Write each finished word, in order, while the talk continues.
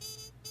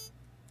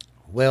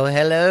Well,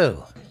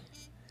 hello,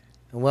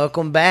 and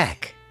welcome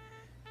back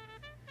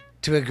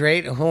to a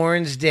great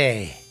Horns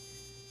Day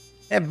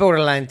at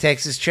Borderline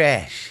Texas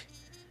Trash.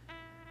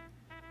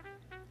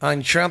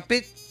 On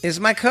trumpet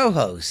is my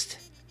co-host,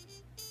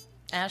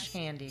 Ash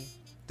Candy,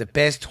 the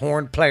best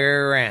horn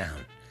player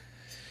around,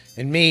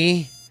 and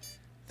me,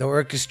 the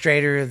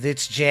orchestrator of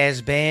this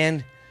jazz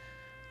band,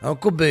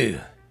 Uncle Boo.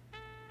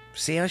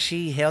 See how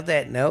she held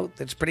that note?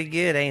 That's pretty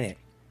good, ain't it?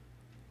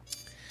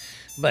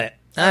 But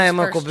I am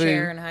Uncle Boo. First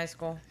chair in high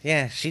school.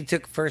 Yeah, she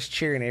took first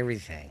cheer and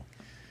everything.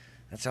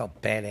 That's all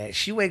badass.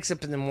 She wakes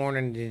up in the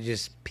morning to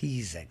just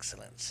peas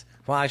excellence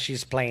while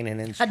she's playing an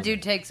instrument. I do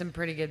take some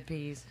pretty good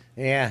peas.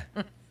 Yeah.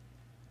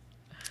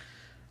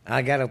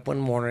 I got up one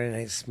morning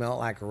and it smelled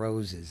like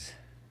roses.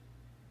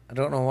 I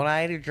don't know what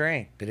I ate or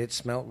drank, but it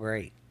smelled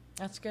great.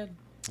 That's good.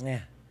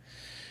 Yeah.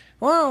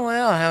 Well,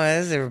 how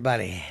is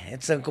everybody?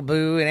 It's Uncle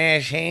Boo and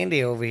Ash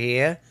Handy over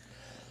here.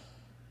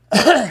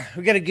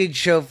 We got a good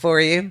show for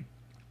you.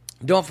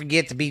 Don't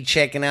forget to be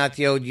checking out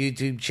the old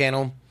YouTube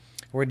channel.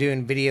 We're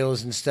doing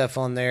videos and stuff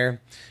on there.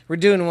 We're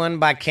doing one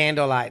by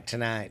candlelight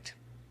tonight.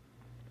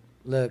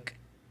 Look.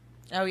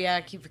 Oh, yeah,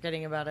 I keep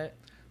forgetting about it.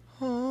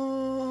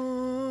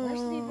 Where's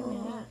it even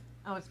at?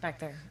 Oh, it's back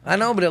there. I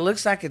know, but it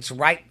looks like it's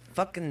right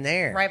fucking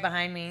there. Right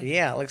behind me.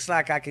 Yeah, it looks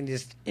like I can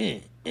just...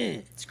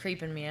 It's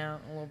creeping me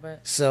out a little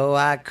bit. So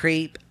I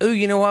creep. Ooh,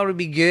 you know what would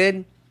be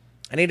good?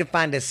 I need to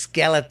find a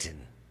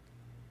skeleton.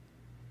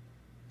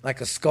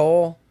 Like a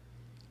skull.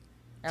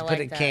 I like put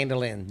a that.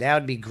 candle in. That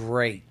would be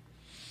great.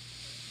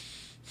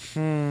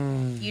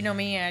 You know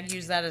me, I'd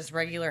use that as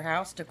regular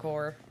house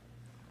decor.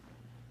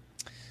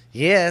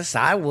 Yes,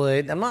 I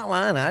would. I'm not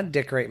lying. I'd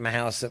decorate my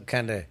house up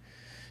kind of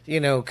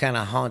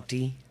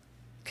haunty,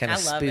 kind I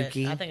of love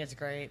spooky. it. I think it's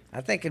great.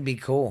 I think it'd be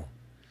cool.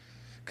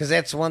 Because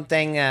that's one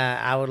thing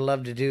I would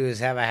love to do is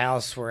have a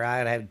house where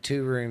I'd have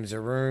two rooms. A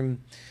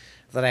room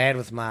that I had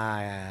with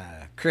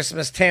my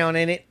Christmas town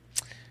in it.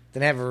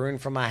 Then have a room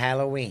for my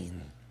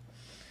Halloween.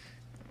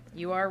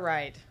 You are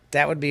right.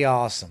 That would be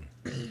awesome.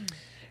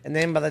 And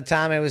then by the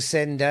time it was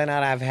said and done,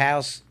 I'd have a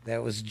house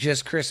that was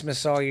just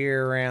Christmas all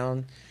year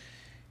round.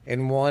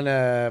 And one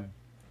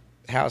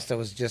house that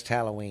was just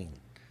Halloween.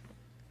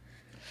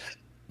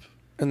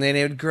 And then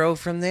it would grow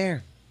from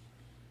there.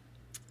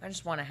 I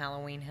just want a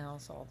Halloween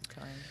house all the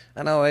time.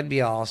 I know, it'd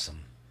be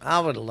awesome. I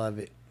would love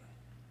it.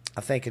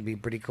 I think it'd be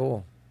pretty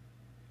cool.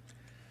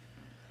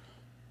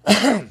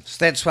 So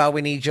that's why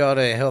we need y'all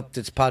to help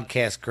this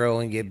podcast grow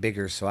and get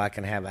bigger so I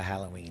can have a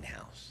Halloween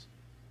house.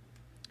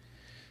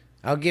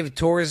 I'll give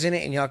tours in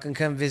it and y'all can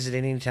come visit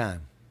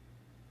anytime.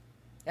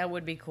 That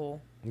would be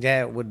cool.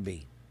 Yeah, it would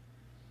be.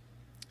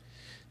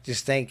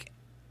 Just think,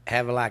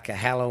 have like a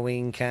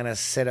Halloween kind of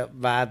setup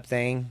vibe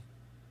thing.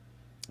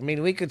 I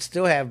mean, we could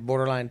still have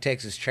Borderline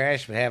Texas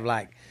Trash, but have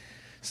like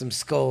some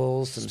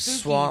skulls, some Spooky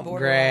swamp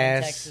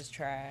Borderline grass. Texas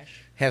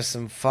trash. Have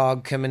some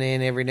fog coming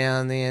in every now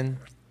and then.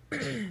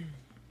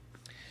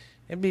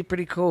 It'd be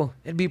pretty cool.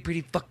 It'd be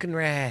pretty fucking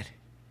rad.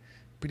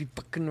 Pretty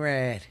fucking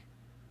rad.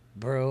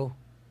 Bro.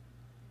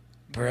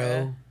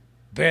 Bruh.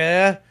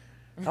 I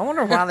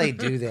wonder why they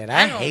do that.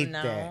 I hate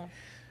know. that.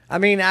 I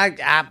mean,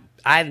 I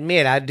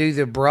admit I do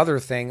the brother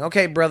thing.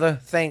 Okay, brother,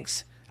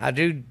 thanks. I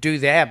do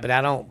that, but I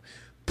don't.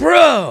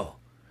 Bro.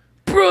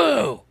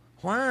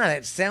 Why?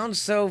 It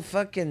sounds so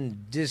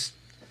fucking just.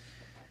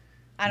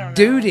 I don't know.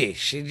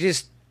 Dude-ish. It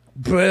just.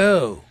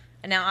 Bro.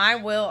 Now,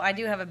 I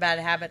do have a bad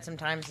habit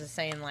sometimes of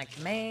saying, like,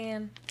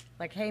 man.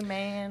 Like, hey,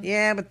 man.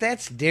 Yeah, but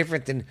that's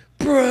different than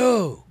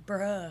bro.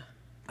 Bruh.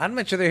 I'd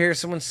much rather hear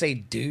someone say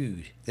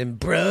dude than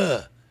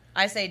bruh.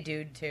 I say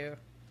dude, too.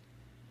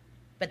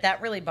 But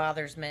that really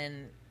bothers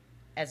men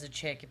as a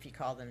chick if you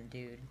call them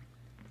dude.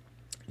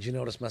 Did you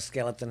notice my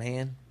skeleton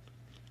hand?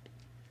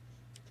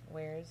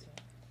 Where is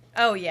it?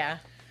 Oh, yeah.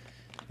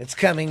 It's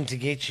coming to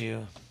get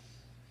you.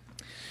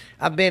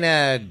 I've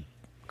been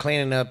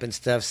cleaning up and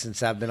stuff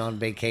since I've been on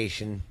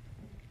vacation.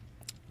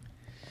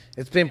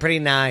 It's been pretty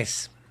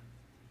nice.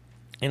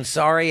 And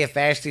sorry if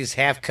Ashley's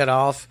half cut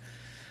off.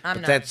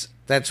 I'm not.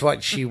 That's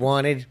what she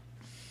wanted.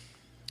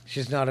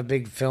 She's not a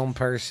big film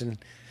person.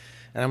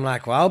 And I'm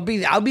like, well, I'll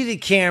be the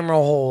camera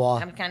hole.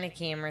 I'm kind of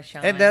camera shy.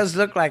 It does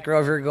look like we're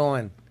over here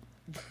going,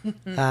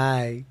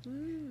 hi.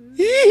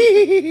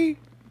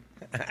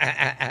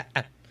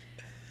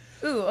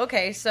 Ooh,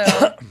 okay,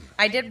 so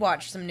I did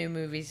watch some new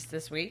movies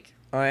this week.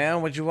 Oh, yeah?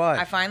 What'd you watch?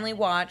 I finally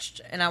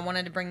watched, and I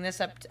wanted to bring this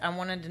up. I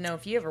wanted to know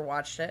if you ever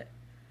watched it.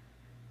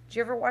 Did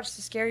you ever watch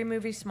the scary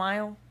movie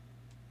Smile?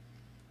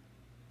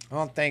 I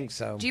don't think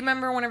so. Do you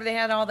remember whenever they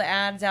had all the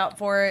ads out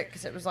for it?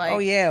 Because it was like... Oh,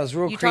 yeah, it was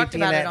real you creepy. You talked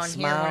about in it that on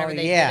Smile. here whenever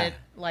they yeah. did it,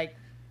 like,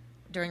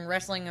 during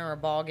wrestling or a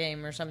ball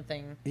game or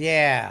something.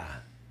 Yeah.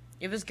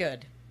 It was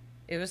good.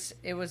 It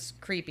was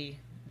creepy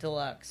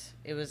deluxe.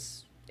 It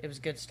was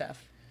good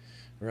stuff.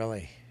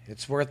 Really?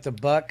 It's worth the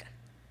buck?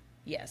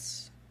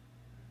 Yes.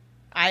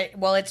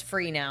 Well, it's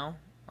free now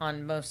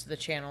on most of the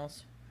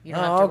channels. You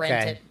don't have to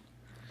rent it.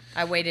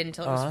 I waited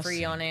until it was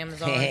free on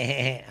Amazon.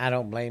 I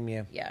don't blame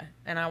you. Yeah,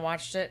 and I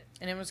watched it,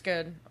 and it was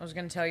good. I was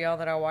going to tell y'all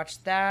that I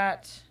watched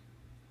that.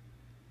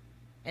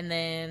 And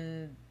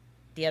then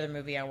the other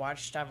movie I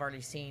watched, I've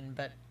already seen,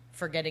 but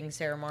Forgetting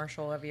Sarah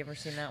Marshall. Have you ever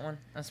seen that one?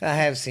 I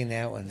have seen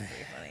that one. Pretty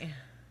funny.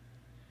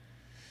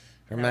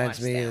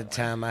 Reminds me of the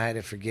time I had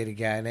to forget a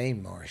guy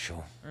named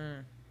Marshall.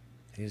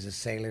 He was a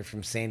sailor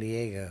from San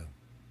Diego.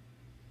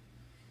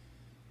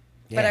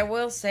 Yeah. But I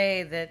will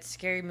say that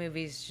scary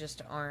movies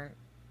just aren't.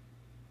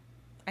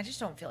 I just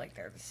don't feel like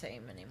they're the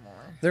same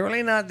anymore. They're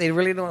really not. They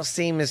really don't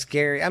seem as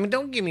scary. I mean,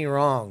 don't get me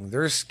wrong.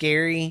 They're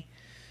scary,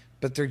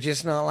 but they're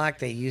just not like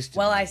they used to be.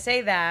 Well, I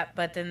say that,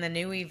 but then the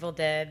new Evil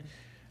Dead.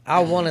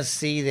 I want to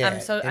see that.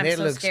 I'm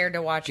so scared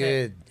to watch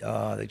it.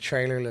 Oh, the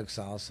trailer looks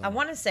awesome. I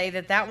want to say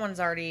that one's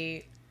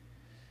already.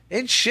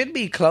 It should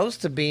be close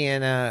to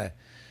being on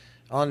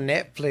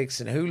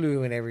Netflix and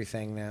Hulu and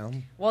everything now.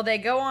 Well, they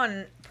go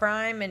on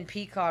Prime and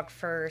Peacock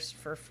first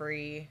for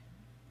free.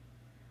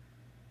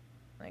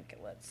 Like,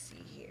 let's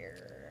see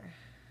here.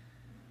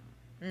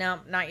 No,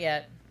 not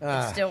yet.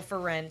 It's still for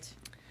rent.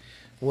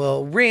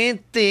 Well,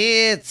 rent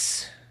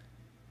it.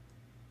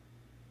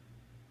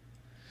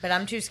 But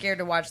I'm too scared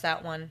to watch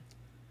that one.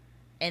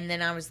 And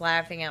then I was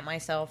laughing at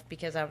myself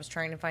because I was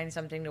trying to find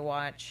something to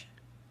watch.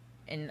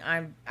 And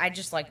I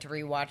just like to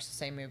rewatch the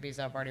same movies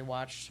I've already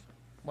watched.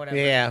 Whatever.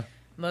 Yeah.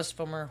 Most of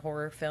them are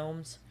horror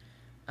films.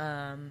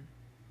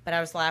 But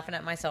I was laughing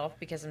at myself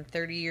because I'm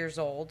 30 years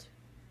old.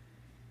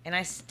 And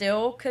I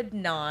still could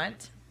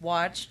not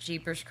watch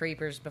Jeepers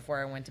Creepers before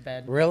I went to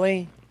bed.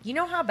 Really? You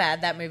know how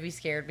bad that movie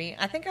scared me?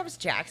 I think I was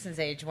Jackson's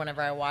age whenever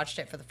I watched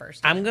it for the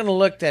first time. I'm going to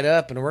look that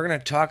up, and we're going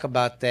to talk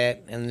about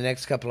that in the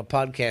next couple of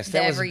podcasts.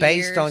 That was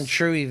based on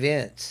true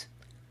events.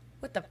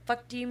 What the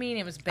fuck do you mean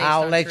it was based on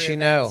I'll true let you events?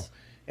 know.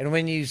 And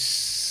when you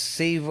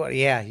see what...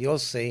 Yeah, you'll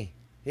see.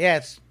 Yeah,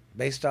 it's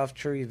based off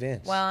true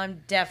events. Well,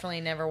 I'm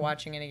definitely never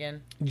watching it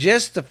again.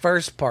 Just the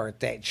first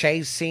part, that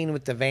chase scene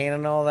with the van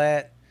and all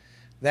that,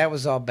 that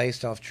was all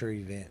based off true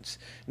events.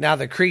 Now,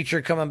 the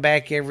creature coming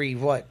back every,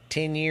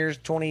 10 years,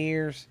 20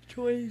 years?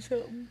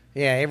 20-something.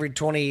 Yeah, every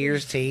 20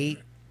 years to eat.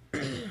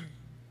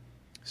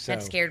 So,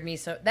 That scared me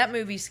so... That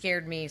movie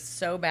scared me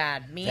so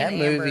bad. Me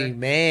and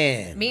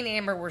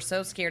Amber were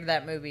so scared of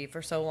that movie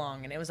for so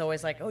long. And it was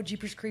always like, oh,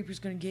 Jeepers Creepers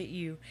going to get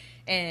you.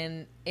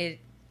 And they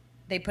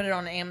put it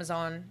on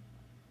Amazon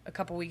a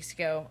couple weeks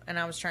ago, and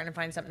I was trying to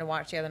find something to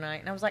watch the other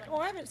night, and I was like, oh,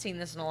 I haven't seen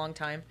this in a long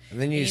time.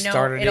 And then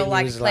it'll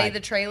play the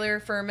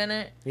trailer for a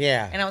minute.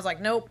 Yeah. And I was like,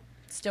 nope,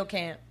 still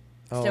can't.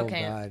 Still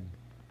can't. God.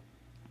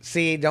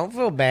 See, don't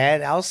feel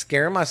bad. I'll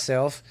scare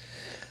myself,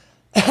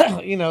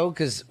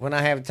 because when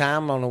I have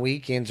time on the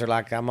weekends or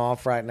like I'm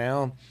off right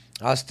now,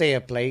 I'll stay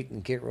up late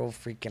and get real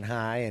freaking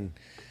high and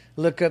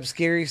look up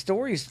scary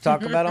stories to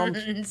talk about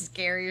them.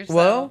 Scare yourself.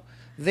 Well,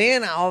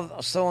 then,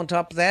 also on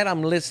top of that,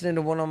 I'm listening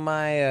to one of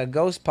my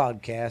ghost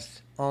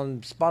podcasts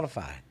on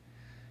Spotify.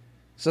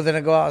 So then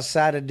I go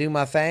outside to do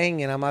my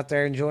thing, and I'm out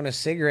there enjoying a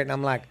cigarette, and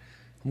I'm like,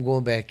 I'm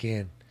going back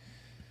in.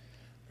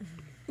 And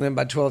then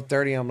by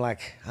 12:30, I'm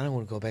like, I don't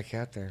want to go back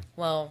out there.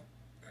 Well,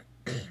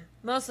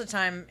 most of the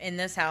time in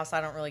this house,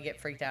 I don't really get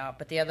freaked out,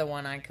 but the other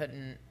one, I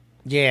couldn't.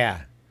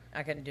 Yeah.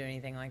 I couldn't do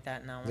anything like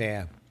that in that one.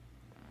 Yeah.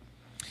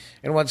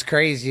 And what's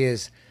crazy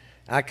is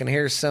I can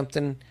hear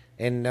something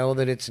and know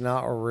that it's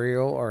not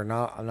real or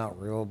not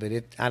real, but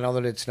I know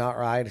that it's not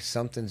right.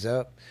 Something's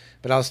up,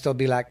 but I'll still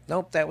be like,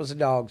 nope, that was the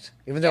dogs.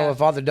 Even though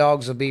if all the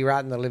dogs will be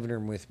right in the living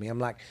room with me, I'm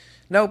like,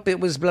 nope, it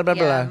was blah, blah,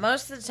 blah.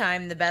 Most of the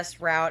time, the best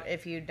route,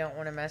 if you don't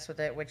want to mess with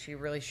it, which you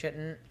really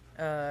shouldn't,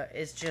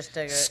 is just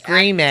to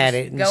scream at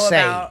it and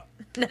say,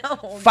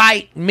 no,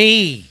 fight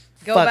me,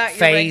 go about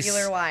your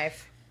regular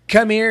life.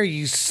 Come here,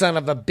 you son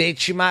of a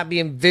bitch. You might be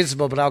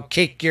invisible, but I'll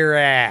kick your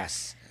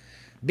ass.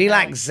 Be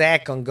like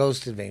Zach on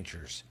Ghost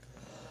Adventures.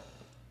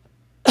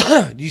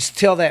 You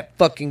tell that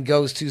fucking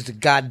ghost who's the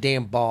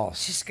goddamn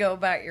boss. Just go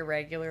about your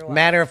regular life.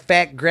 Matter of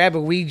fact, grab a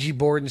Ouija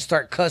board and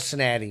start cussing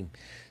at him.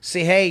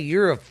 Say, hey,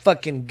 you're a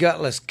fucking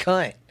gutless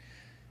cunt.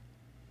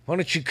 Why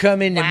don't you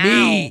come into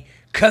me?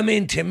 Come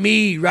into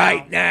me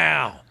right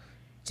now.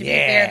 To be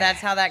fair,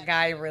 that's how that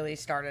guy really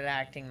started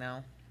acting,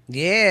 though.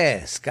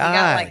 Yes,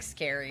 God. He got,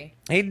 scary.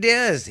 He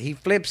does. He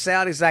flips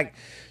out. He's like,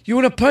 you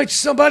want to punch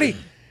somebody?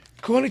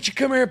 Why don't you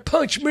come here and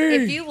punch me?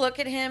 If you look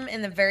at him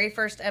in the very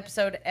first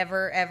episode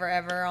ever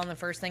on the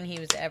first thing he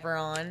was ever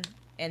on,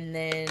 and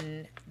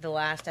then the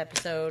last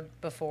episode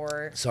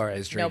before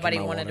nobody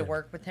wanted to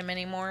work with him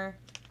anymore,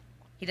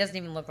 he doesn't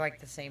even look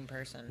like the same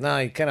person. No,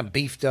 he kind of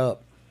beefed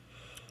up.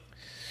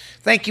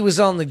 Think he was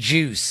on the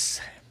juice.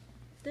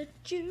 The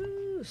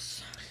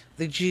juice.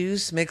 The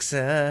juice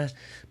mixer.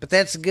 But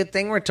that's a good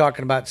thing we're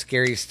talking about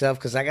scary stuff,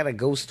 because I got a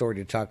ghost story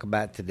to talk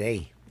about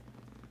today.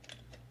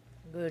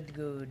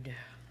 Good.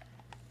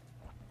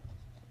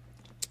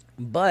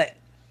 But,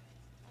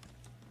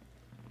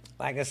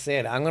 like I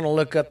said, I'm going to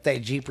look up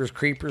that Jeepers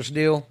Creepers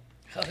deal.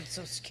 Oh, it's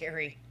so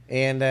scary.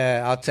 And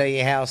I'll tell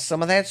you how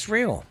some of that's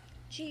real.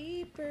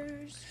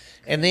 Jeepers.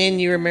 And then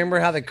you remember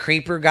how the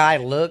creeper guy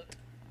looked?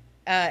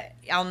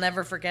 I'll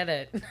never forget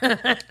it.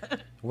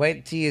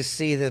 Wait till you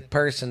see the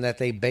person that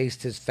they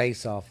based his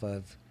face off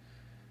of.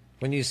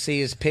 When you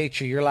see his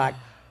picture, you're like,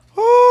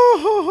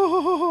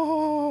 oh.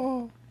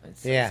 It's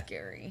So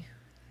scary.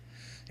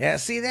 Yeah,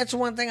 see, that's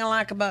one thing I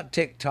like about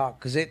TikTok,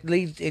 because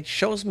it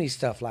shows me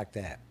stuff like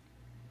that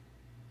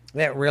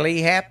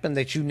really happened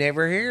that you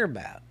never hear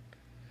about.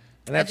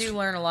 And I do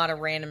learn a lot of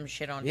random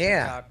shit on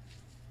TikTok.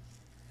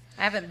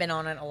 I haven't been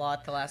on it a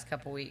lot the last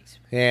couple weeks.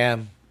 Yeah.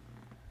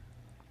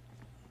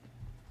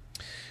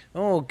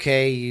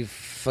 Okay, you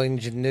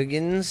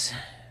funginuggins.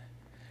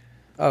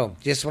 Oh,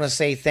 just want to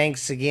say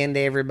thanks again to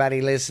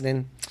everybody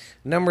listening.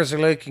 Numbers are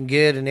looking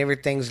good and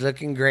everything's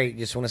looking great.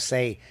 Just want to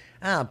say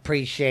I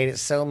appreciate it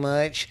so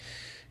much.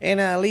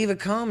 And leave a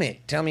comment.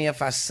 Tell me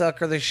if I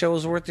suck or the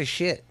show's worth of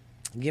shit.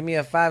 Give me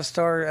a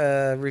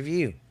 5-star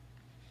review.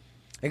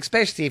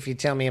 Especially if you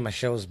tell me my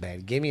show's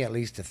bad. Give me at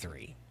least a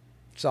 3.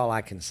 That's all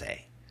I can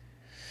say.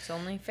 It's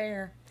only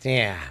fair.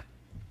 Yeah.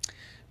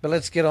 But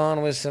let's get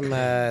on with some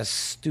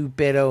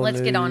stupido news.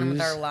 Let's get on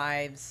with our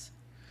lives.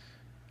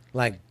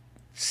 Like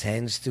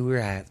sands through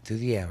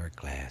the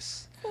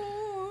hourglass.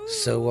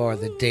 So are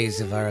the days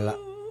of our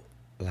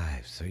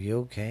lives. Are you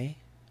okay?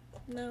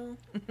 No.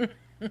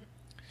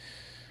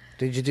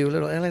 Did you do a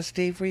little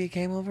LSD before you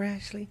came over,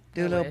 Ashley?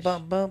 Do a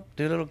little bump,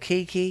 do a little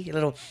kiki, a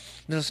little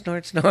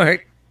snort.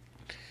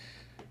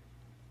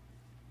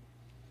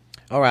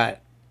 All right.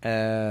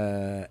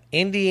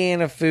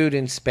 Indiana food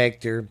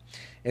inspector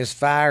is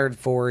fired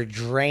for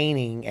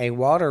draining a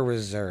water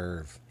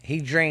reserve. He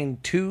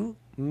drained 2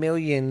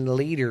 million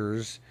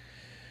liters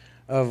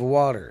of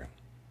water.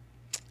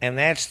 And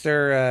that's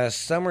their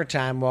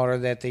summertime water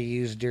that they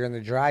use during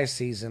the dry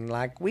season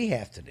like we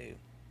have to do.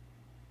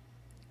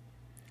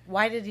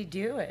 Why did he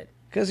do it?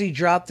 Because he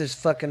dropped his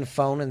fucking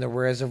phone in the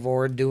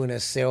reservoir doing a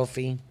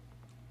selfie.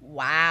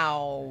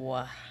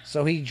 Wow.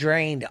 So he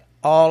drained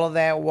all of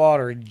that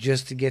water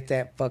just to get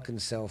that fucking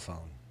cell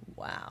phone.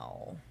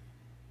 Wow.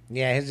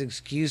 Yeah, his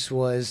excuse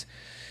was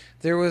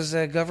there was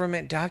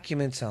government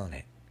documents on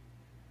it.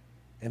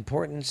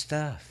 Important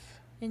stuff.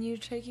 And you're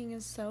taking a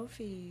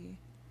selfie.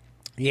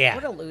 Yeah.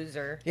 What a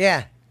loser.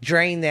 Yeah.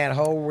 Drain that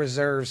whole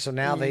reserve so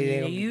now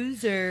they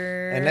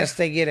loser. Unless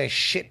they get a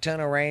shit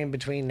ton of rain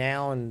between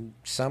now and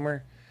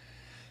summer,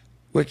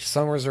 which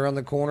summers are on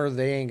the corner,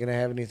 they ain't gonna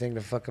have anything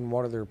to fucking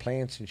water their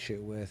plants and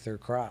shit with, their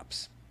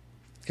crops.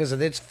 Because of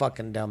this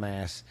fucking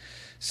dumbass.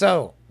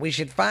 So, we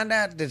should find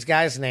out this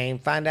guy's name,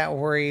 find out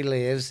where he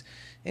lives,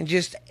 and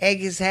just egg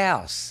his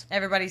house.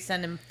 Everybody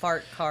send him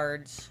fart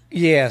cards.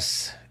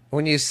 Yes.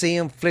 When you see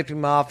him, flip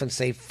him off and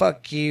say,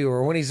 fuck you.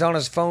 Or when he's on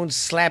his phone,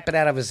 slap it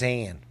out of his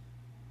hand.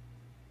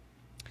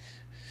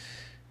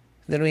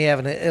 Then we have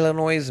an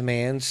Illinois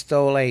man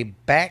stole a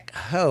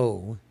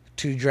backhoe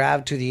to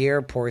drive to the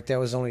airport that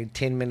was only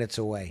 10 minutes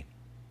away.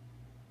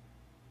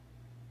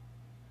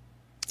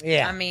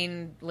 Yeah. I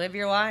mean, live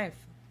your life.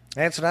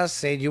 That's what I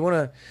said. You want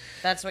to...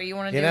 That's what you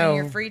want to do in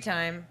your free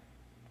time.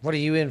 What are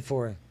you in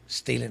for?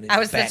 Stealing his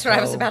backhoe. That's what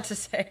I was about to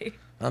say.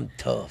 I'm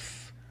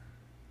tough.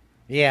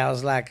 Yeah, I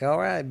was like, all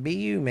right, be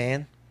you,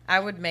 man. I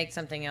would make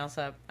something else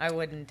up. I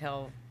wouldn't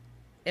tell...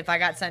 If I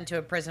got sent to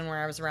a prison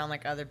where I was around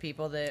like other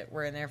people that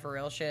were in there for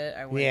real shit,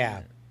 I wouldn't.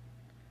 Yeah.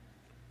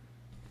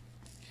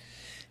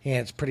 Yeah,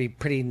 it's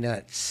pretty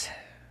nuts.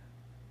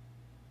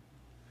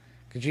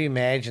 Could you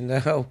imagine,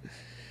 though?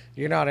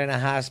 You're not in a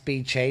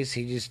high-speed chase.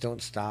 You just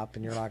don't stop.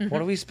 And you're like,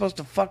 what are we supposed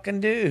to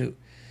fucking do?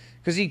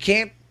 Because you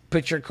can't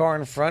put your car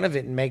in front of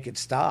it and make it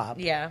stop.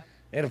 Yeah.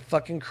 It'll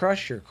fucking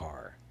crush your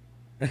car.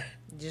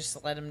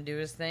 Just let him do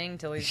his thing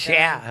till he's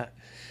done.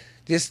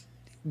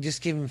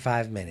 Just give him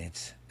 5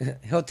 minutes.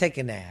 He'll take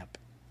a nap.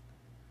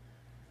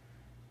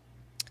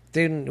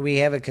 Then we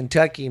have a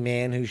Kentucky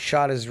man who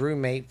shot his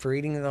roommate for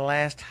eating the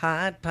last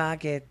Hot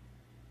Pocket.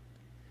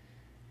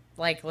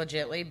 Like,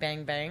 legitly,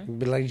 bang, bang?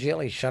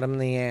 Legitly, shot him in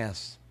the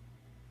ass.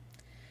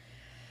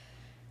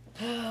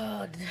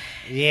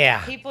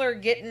 Yeah. People are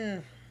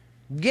getting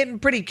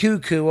pretty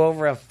cuckoo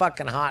over a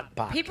fucking Hot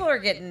Pocket. People are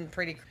getting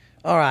pretty...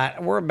 All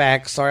right, we're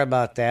back. Sorry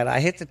about that. I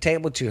hit the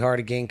table too hard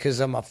again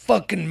because I'm a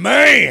fucking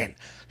man.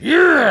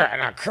 Yeah,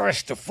 and I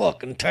crushed the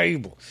fucking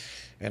table.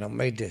 And I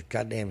made the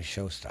goddamn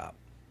show stop.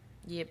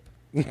 Yep.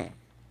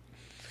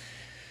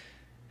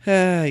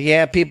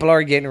 Yeah, people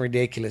are getting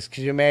ridiculous.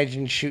 Could you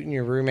imagine shooting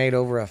your roommate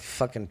over a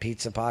fucking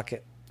pizza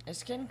pocket?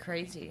 It's getting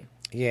crazy.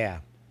 Yeah.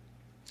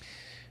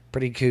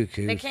 Pretty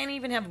cuckoo. They can't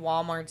even have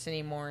Walmarts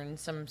anymore in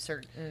some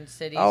certain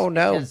cities. Oh,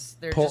 no. Because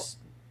they're just...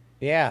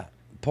 Yeah.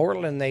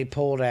 Portland they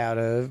pulled out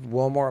of.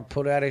 Walmart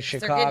pulled out of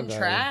Chicago. They're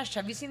getting trashed.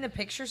 Have you seen the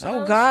pictures of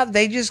those? Oh, God.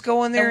 They just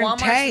go in there and take.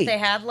 The Walmarts that they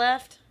had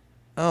left?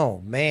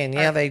 Oh, man.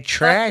 Yeah, they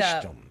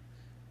trashed them.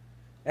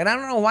 And I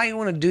don't know why you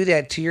want to do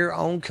that to your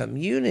own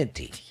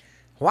community.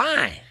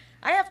 Why?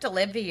 I have to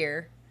live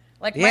here.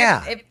 Like,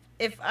 yeah.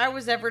 If I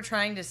was ever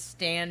trying to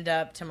stand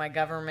up to my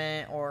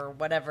government or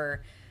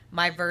whatever,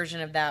 my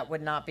version of that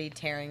would not be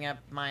tearing up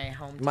my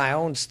hometown. My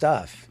own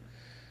stuff.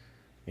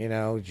 You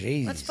know,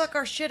 jeez. Let's fuck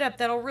our shit up.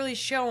 That'll really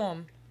show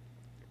them.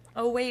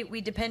 Oh, wait,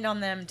 we depend on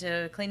them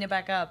to clean it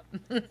back up.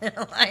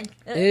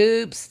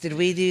 Oops, did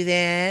we do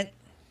that?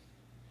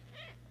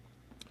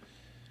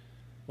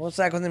 Well, it's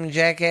like when them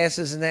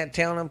jackasses in that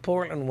town in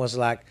Portland was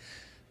like,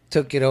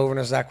 took it over and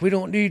was like, we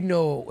don't need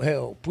no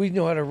help. We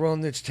know how to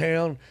run this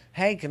town.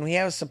 Hey, can we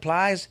have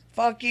supplies?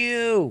 Fuck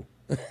you.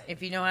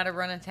 If you know how to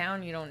run a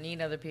town, you don't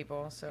need other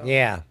people. So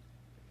yeah.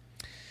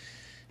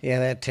 Yeah,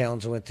 that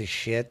town's went to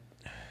shit.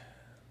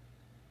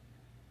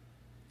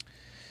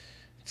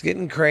 It's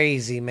getting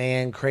crazy,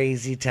 man.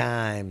 Crazy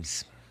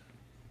times.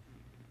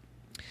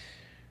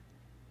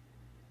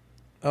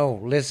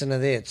 Oh, listen to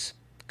this.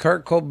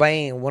 Kurt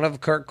Cobain, one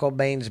of Kurt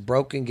Cobain's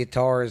broken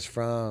guitars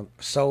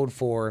sold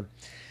for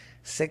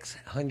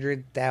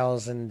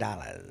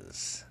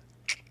 $600,000.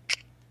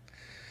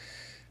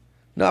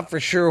 Not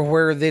for sure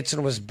where this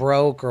one was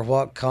broke or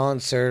what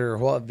concert or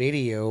what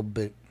video,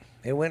 but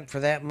it went for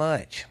that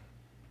much.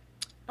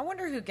 I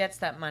wonder who gets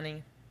that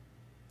money.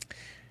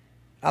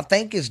 I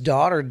think his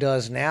daughter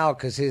does now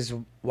because his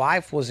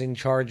wife was in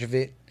charge of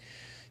it.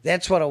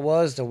 That's what it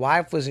was. The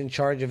wife was in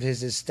charge of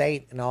his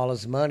estate and all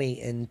his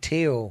money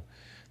until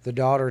the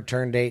daughter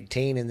turned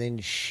 18, and then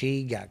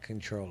she got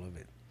control of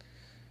it.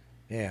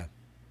 Yeah.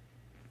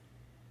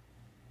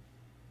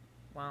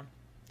 Wow.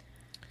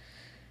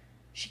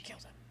 She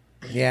killed him.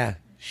 Yeah,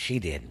 she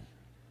did.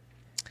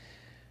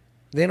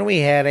 Then we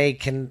had a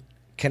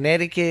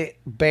Connecticut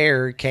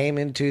bear came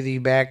into the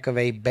back of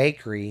a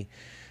bakery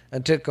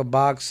and took a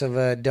box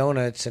of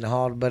donuts and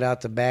hauled butt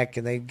out the back,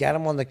 and they got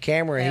him on the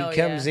camera. And he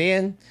comes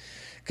in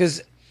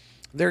because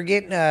they're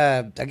getting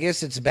I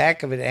guess it's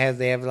back of it.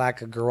 They have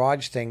like a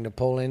garage thing to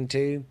pull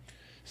into,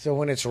 so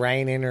when it's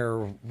raining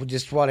or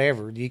just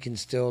whatever, you can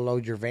still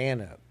load your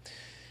van up.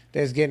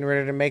 They're getting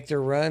ready to make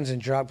their runs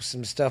and drop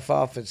some stuff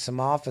off at some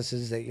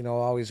offices that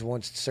always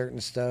wants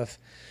certain stuff,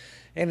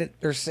 and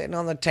they're sitting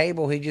on the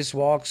table. He just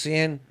walks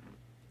in,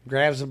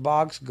 grabs a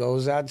box,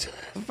 goes out to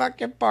the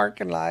fucking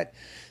parking lot,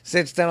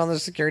 sits down on the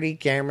security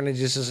camera, and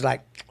just is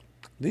like,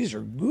 "These are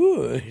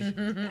good."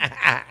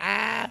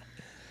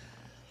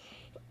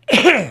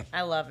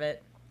 I love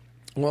it.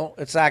 Well,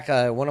 it's like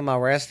one of my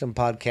wrestling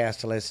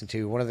podcasts I listen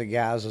to. One of the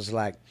guys was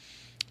like,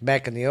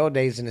 back in the old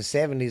days in the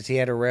 70s, he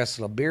had to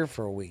wrestle a bear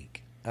for a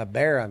week. A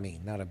bear, I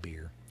mean, not a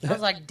beer. I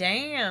was like,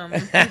 damn.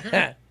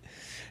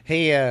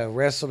 He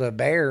wrestled a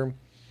bear.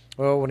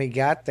 Well, when he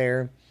got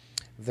there,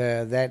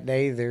 that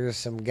day, there was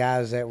some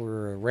guys that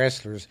were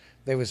wrestlers.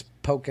 They was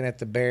poking at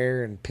the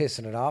bear and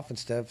pissing it off and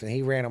stuff, and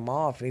he ran them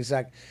off. And he's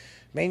like,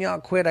 man,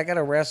 y'all quit. I got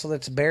to wrestle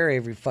this bear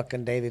every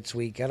fucking day this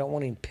week. I don't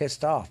want him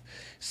pissed off.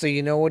 So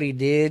you know what he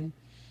did?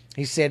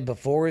 He said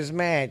before his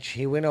match,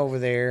 he went over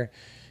there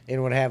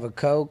and would have a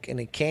Coke and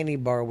a candy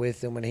bar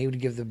with him, and he would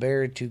give the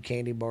bear 2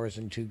 candy bars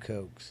and 2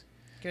 Cokes.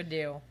 Good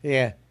deal.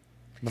 Yeah.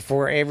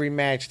 Before every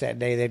match that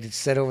day, they'd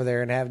sit over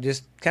there and have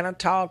just kind of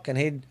talk, and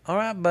he'd, all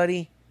right,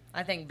 buddy.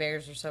 I think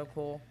bears are so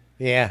cool.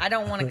 Yeah. I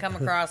don't want to come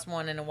across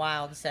one in a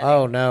wild setting.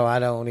 Oh, no, I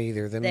don't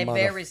either. They're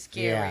very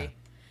scary. Yeah.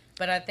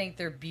 But I think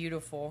they're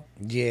beautiful.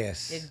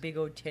 Yes. They're big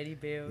old teddy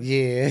bears.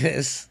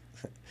 Yes.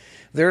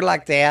 They're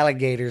like the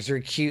alligators. They're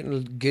cute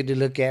and good to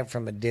look at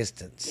from a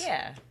distance.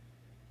 Yeah.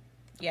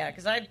 Yeah,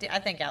 because I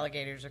think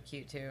alligators are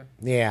cute, too.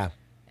 Yeah.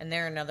 And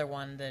they're another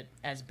one that,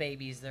 as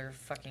babies, they're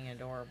fucking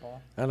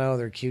adorable. I know,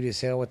 they're cute as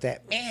hell with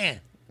that.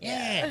 Man.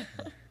 Yeah.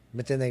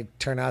 But then they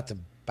turn out to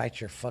bite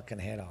your fucking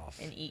head off.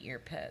 And eat your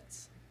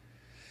pets.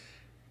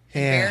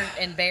 Yeah.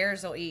 And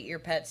bears will eat your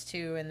pets,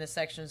 too, in the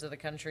sections of the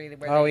country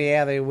where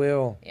yeah, they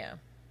will. Yeah.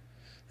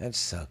 That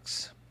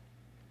sucks.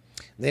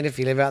 Then if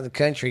you live out in the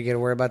country, you got to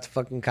worry about the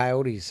fucking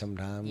coyotes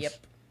sometimes. Yep.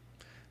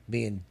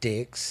 Being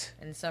dicks.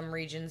 In some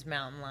regions,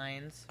 mountain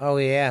lions. Oh,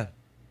 yeah.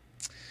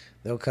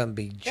 They'll come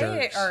be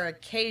jerks. They are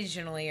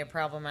occasionally a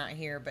problem out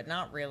here, but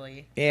not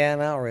really. Yeah,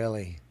 not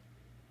really.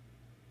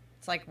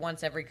 It's like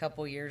once every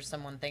couple years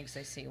someone thinks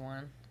they see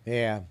one.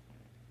 Yeah.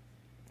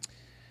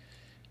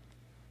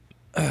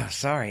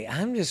 Sorry,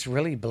 I'm just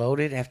really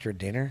bloated after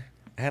dinner.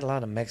 I had a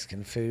lot of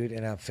Mexican food,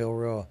 and I feel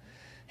real...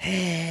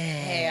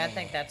 Hey, I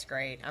think that's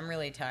great. I'm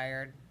really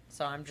tired,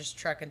 so I'm just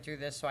trucking through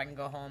this so I can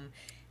go home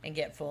and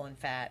get full and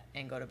fat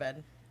and go to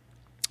bed.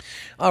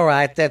 All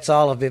right, that's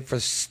all of it for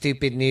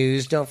Stupid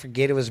News. Don't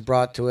forget it was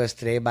brought to us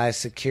today by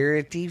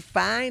Security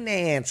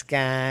Finance,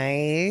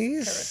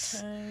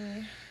 guys.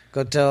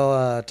 Go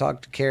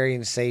talk to Carrie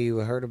and say you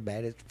heard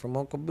about it from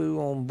Uncle Boo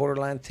on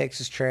Borderline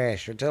Texas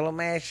Trash, or tell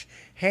him Ash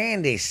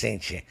Handy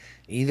sent you.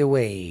 Either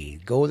way,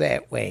 go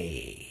that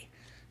way.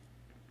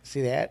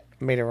 See that?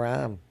 Made a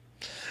rhyme.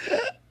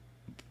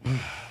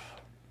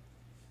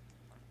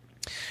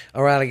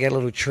 All right, I got a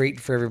little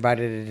treat for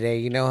everybody today.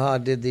 You know how I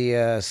did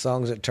the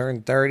songs that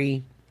turned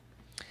 30?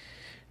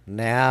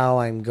 Now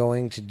I'm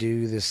going to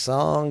do the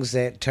songs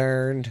that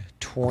turned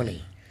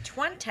 20.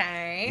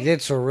 20?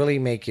 This will really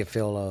make you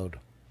feel old.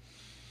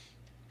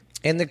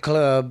 In the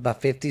Club by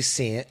 50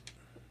 Cent.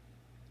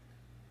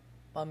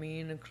 Buy me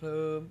in the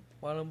club.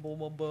 While I'm on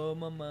my bum,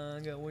 my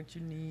mind got what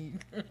you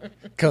need.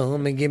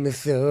 Come and give me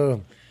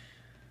some.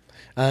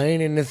 I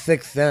ain't in the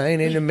sex, I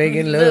ain't in the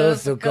making love,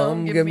 so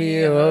come give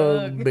me a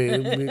hug,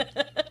 baby.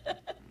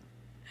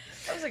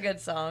 That was a good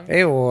song.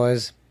 It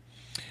was.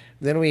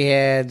 Then we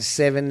had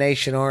Seven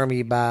Nation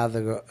Army by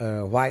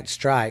the White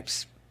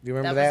Stripes. You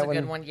remember that one? That was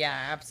a good one,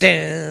 yeah,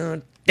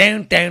 absolutely. Down,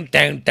 down, down,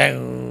 down,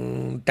 down.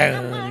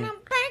 dun. I'm gonna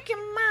break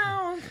your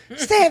mouth.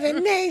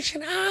 Seven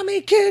Nation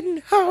Army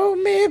couldn't hold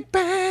me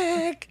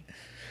back.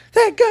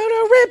 They're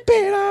gonna rip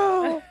it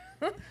all.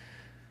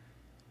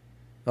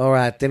 All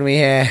right, then we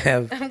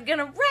have I'm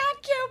gonna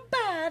rock your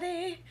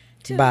body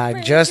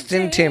by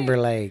Justin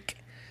Timberlake.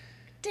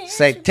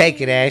 Say, take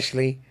it,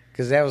 Ashley,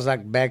 because that was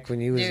like back when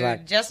you was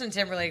like. Justin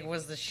Timberlake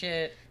was the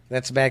shit.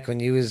 That's back when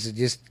you was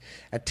just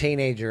a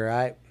teenager,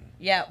 right?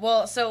 Yeah.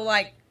 Well, so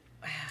like,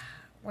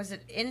 was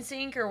it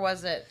NSYNC or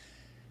was it?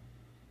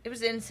 It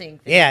was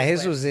NSYNC. Yeah,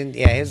 his was in.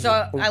 Yeah, his. So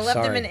I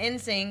loved him in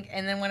NSYNC,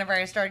 and then whenever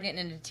I started getting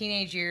into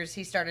teenage years,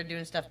 he started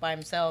doing stuff by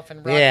himself,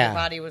 and Rock Your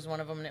Body was one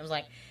of them, and it was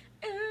like.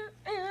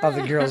 All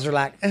the girls are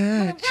like,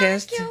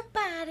 just your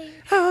body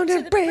on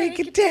the break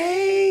of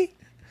day.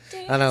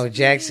 I know,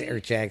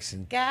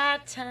 Jackson.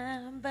 Got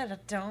time, but I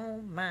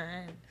don't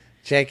mind.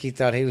 Jackie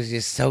thought he was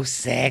just so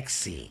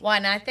sexy. Well,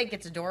 and I think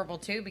it's adorable,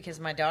 too, because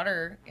my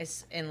daughter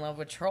is in love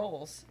with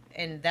trolls,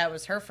 and that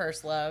was her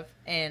first love,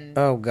 and...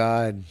 Oh,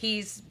 God.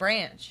 He's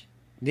Branch.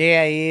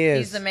 Yeah, he is.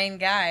 He's the main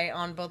guy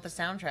on both the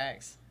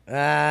soundtracks.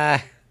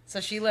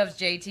 So she loves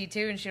JT,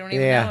 too, and she don't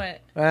even know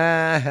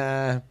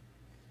it.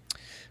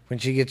 When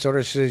she gets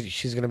older,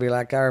 she's going to be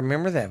like, I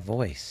remember that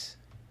voice.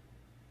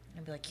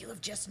 I'd be like, you love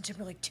Justin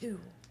Timberlake, too.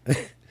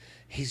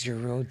 He's your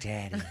real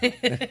daddy.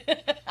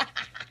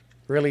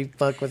 Really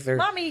fuck with her.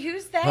 Mommy,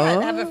 who's that?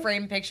 I have a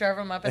framed picture of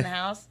him up in the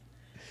house.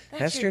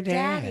 That's your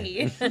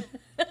daddy.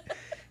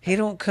 He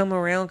don't come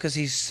around because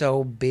he's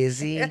so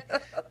busy,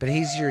 but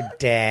he's your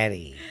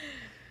daddy.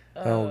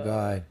 Oh,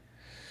 God.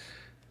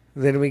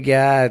 Then we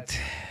got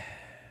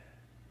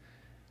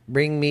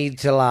Bring Me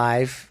to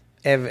Life.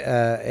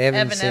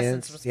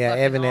 Evanescence was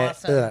fucking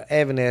awesome.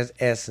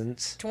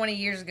 Evanescence. 20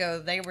 years ago,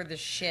 they were the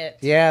shit.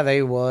 Yeah,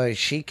 they was.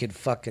 She could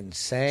fucking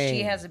sing.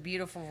 She has a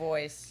beautiful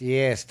voice.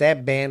 Yes,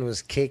 that band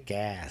was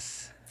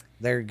kick-ass.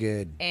 They're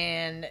good.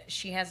 And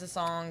she has a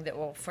song that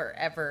will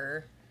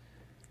forever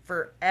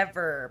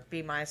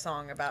be my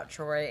song about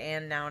Troy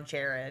and now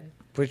Jared.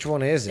 Which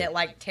one is it? That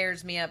like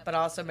tears me up but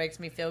also makes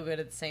me feel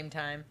good at the same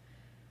time.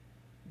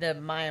 The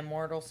My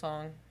Immortal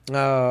song.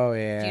 Oh,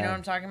 yeah. Do you know what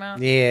I'm talking about?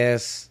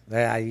 Yes.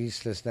 I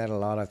used to listen to that a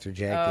lot after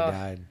Jackie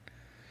died.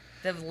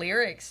 The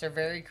lyrics are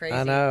very crazy.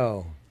 I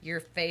know. Your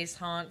face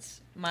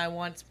haunts my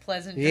once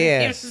pleasant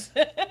dreams.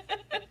 Yes.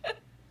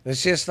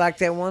 It's just like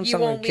that one song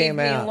that came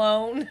out. You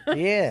won't leave me alone.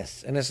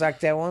 Yes. And it's like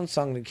that one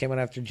song that came out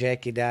after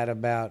Jackie died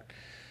about,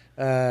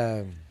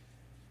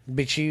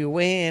 but you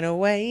went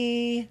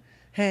away.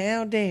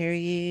 How dare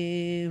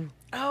you?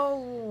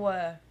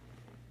 Oh.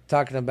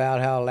 Talking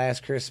about how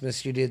last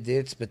Christmas you did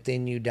this, but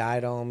then you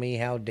died on me.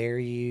 How dare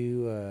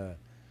you?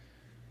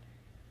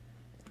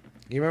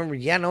 You remember?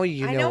 Yeah, I know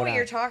you know what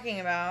you're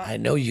talking about. I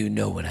know you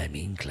know what I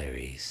mean,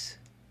 Clarice.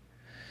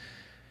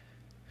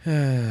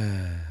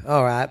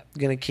 All right.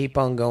 Gonna keep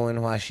on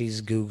going while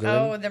she's Googling.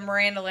 Oh, the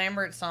Miranda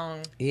Lambert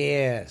song.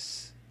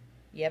 Yes.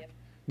 Yep.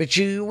 But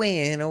you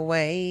went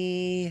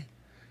away.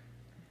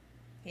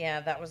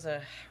 Yeah, that was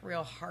a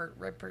real heart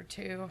ripper,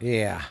 too.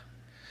 Yeah.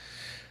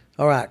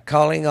 All right,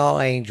 Calling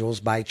All Angels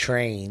by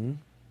Train.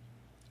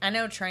 I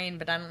know Train,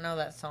 but I don't know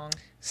that song.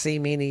 See,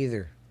 me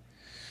neither.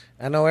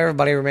 I know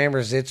everybody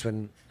remembers it's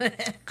when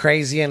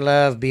Crazy in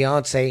Love,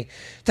 Beyonce.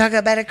 Talk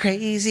about a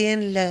Crazy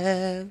in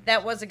Love.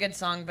 That was a good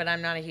song, but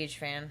I'm not a huge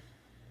fan.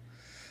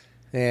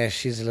 Yeah,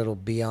 she's a little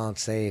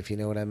Beyonce, if you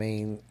know what I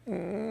mean.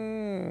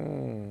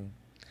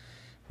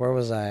 Where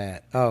was I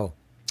at? Oh,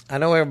 I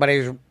know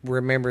everybody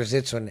remembers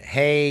it's when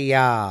Hey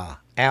Ya,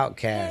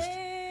 Outkast. Hey.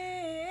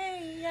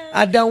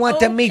 I don't want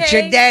to meet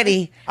your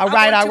daddy. All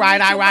right.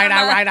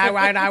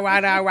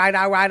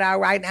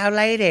 Now,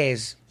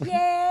 ladies.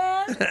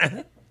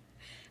 Yeah.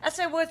 I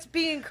said, what's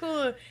being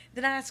cooler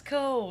than ice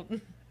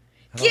cold?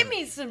 Give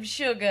me some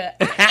sugar.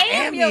 I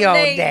am your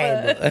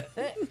neighbor.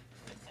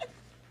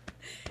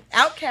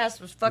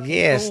 Outkast was fucking cool,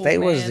 yes, they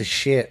man. was the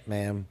shit,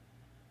 man.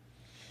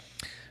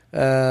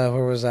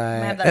 Where was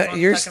I?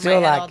 You're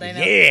still like,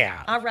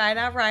 yeah. All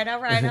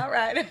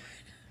right.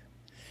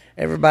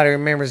 Everybody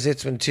remembers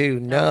this one too.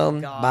 Numb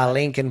by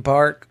Linkin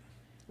Park.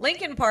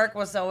 Linkin Park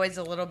was always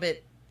a little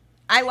bit...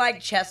 I like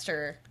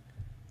Chester.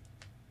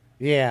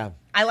 Yeah.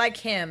 I like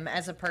him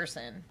as a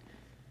person.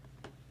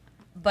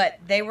 But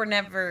they were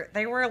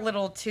a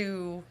little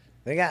too...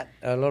 They got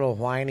a little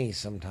whiny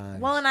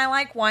sometimes. Well, and I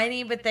like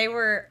whiny, but they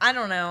were... I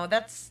don't know.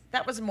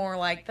 That was more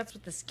like... That's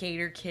what the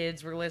skater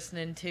kids were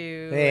listening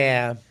to.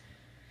 Yeah.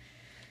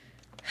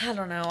 I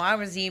don't know. I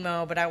was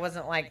emo, but I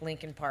wasn't like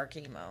Linkin Park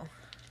emo.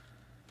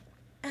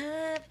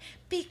 I've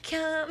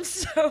become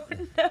so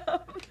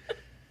numb.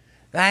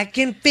 I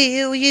can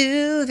feel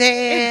you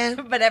there.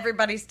 But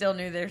everybody still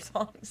knew their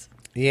songs.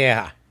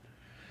 Yeah.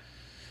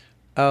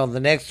 Oh, the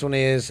next one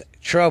is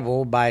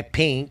Trouble by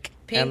Pink.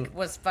 Pink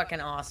was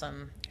fucking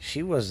awesome.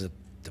 She was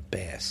the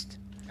best.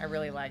 I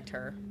really liked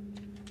her.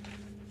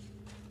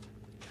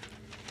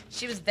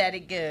 She was very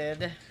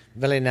good.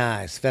 Very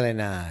nice, very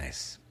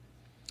nice.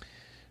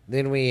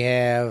 Then we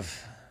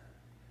have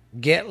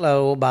Get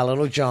Low by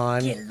Little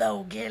John. Get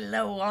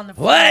low on the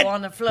floor, what?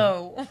 on the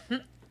flow.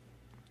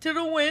 To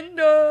the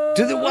window.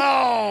 To the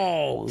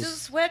walls. To the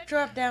sweat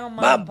drop down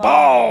my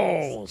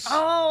balls.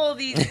 All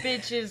these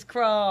bitches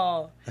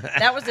crawl.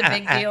 That was a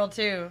big deal,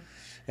 too.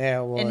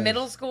 Yeah, it was. In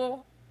middle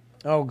school.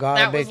 Oh, God,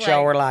 I bet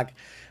y'all were like,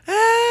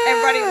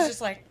 everybody was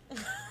just like,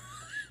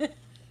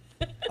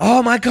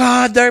 oh, my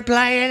God, they're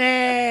playing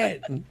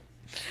it.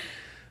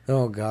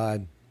 Oh,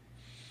 God.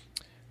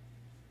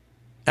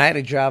 I had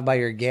to drive by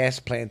your gas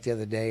plant the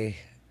other day,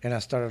 and I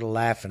started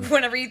laughing.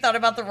 Whenever you thought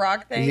about the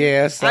rock thing?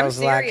 Yes, I'm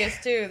serious,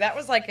 too. That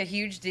was like a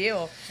huge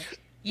deal.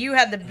 You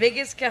had the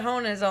biggest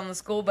cojones on the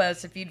school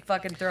bus if you'd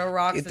fucking throw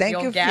rocks at the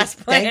old gas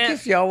plant. Think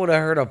if y'all would have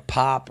heard a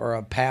pop or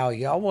a pow,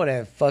 y'all would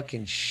have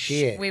fucking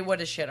shit. We would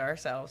have shit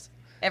ourselves.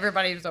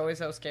 Everybody was always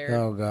so scared.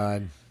 Oh,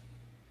 God.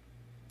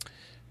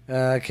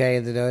 Okay,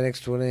 the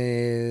next one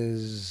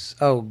is...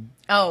 Oh,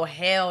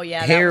 hell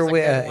yeah. That was a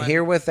good one.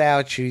 Here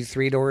Without You,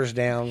 Three Doors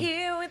Down.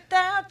 Here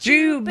without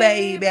you,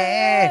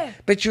 baby.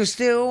 But you're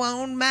still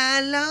on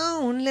my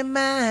lonely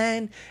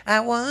mind. I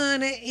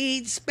want to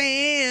eat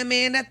Spam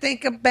and I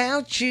think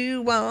about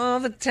you all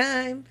the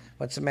time.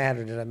 What's the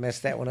matter? Did I mess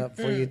that one up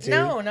for you, too?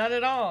 No, not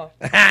at all.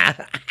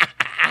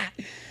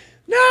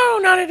 No,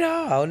 not at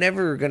all. I'm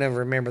never going to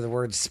remember the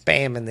word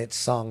spam in that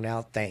song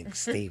now. Thanks,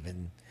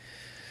 Stephen.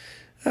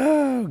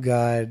 Oh,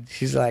 God.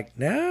 She's like,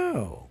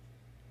 no.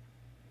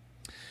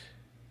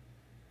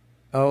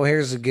 Oh,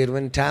 here's a good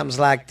one. Times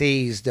like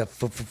these, the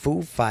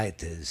Foo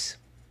Fighters.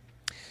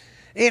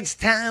 It's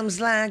times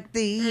like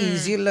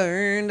these you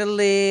learn to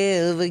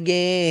live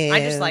again. I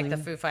just like the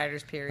Foo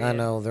Fighters, period. I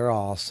know. They're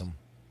awesome.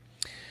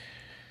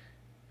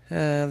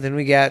 Then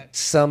we got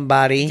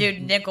Somebody.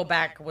 Dude,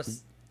 Nickelback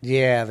was...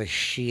 Yeah, the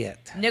shit.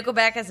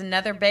 Nickelback is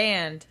another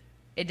band.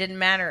 It didn't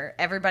matter.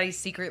 Everybody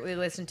secretly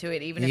listened to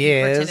it, even if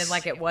you pretended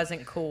like it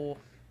wasn't cool.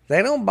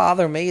 They don't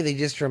bother me. They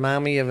just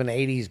remind me of an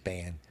 80s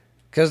band.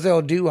 Because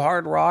they'll do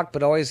hard rock,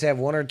 but always have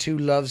one or two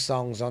love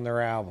songs on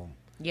their album.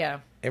 Yeah.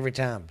 Every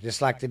time.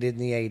 Just like they did in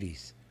the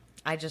 80s.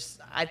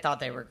 I thought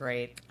they were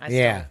great. I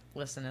still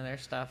listen to their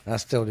stuff. I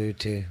still do,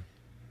 too.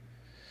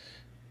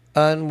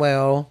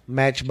 Unwell,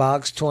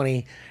 Matchbox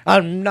 20.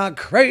 I'm not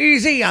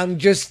crazy, I'm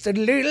just a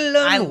little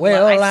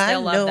unwell. I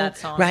still love that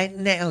song. Right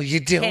now you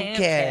don't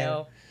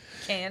care.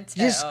 Can't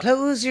tell. Just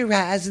close your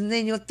eyes and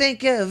then you'll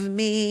think of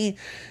me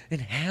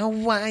and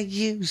how I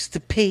used to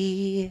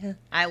pee.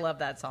 I love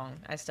that song.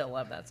 I still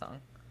love that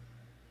song.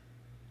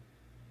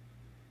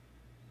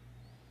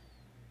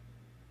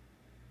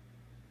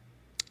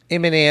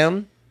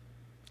 Eminem,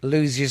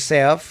 Lose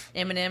Yourself.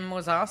 Eminem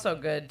was also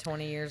good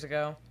 20 years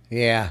ago.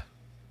 Yeah.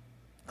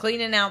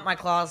 Cleaning Out My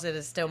Closet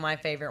is still my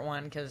favorite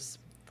one because...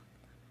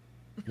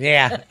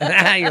 Yeah.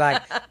 You're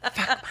like,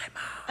 fuck my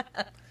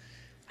mom.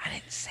 I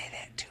didn't say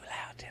that too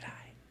loud, did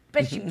I?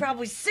 Bet you're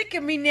probably sick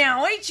of me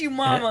now, ain't you,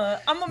 Mama?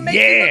 I'm going to make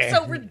you look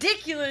so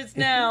ridiculous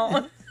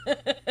now.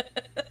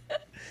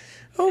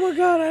 Oh, my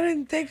God. I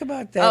didn't think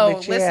about that.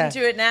 Oh, listen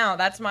to it now.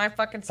 That's my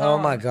fucking song. Oh,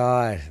 my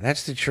God.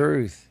 That's the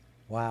truth.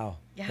 Wow.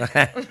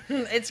 Yeah.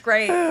 It's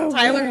great. Oh,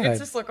 Tyler God. gets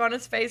this look on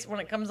his face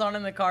when it comes on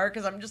in the car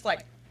because I'm just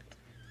like...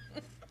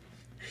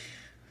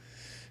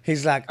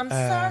 He's like, I'm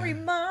sorry,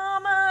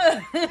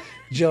 Mama.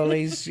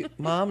 Jolie's,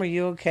 Mom, are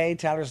you okay?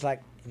 Tyler's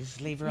like, just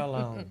leave her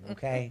alone,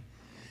 okay?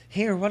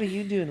 Here, what are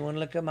you doing? Want to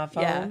look at my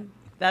phone? Yeah,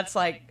 that's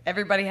like,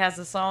 everybody has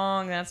a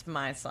song. That's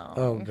my song.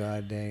 Oh,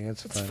 God dang,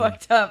 that's funny. It's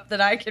fucked up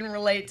that I can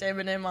relate to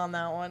Eminem on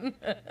that one.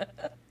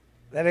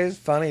 That is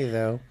funny,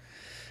 though.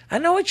 I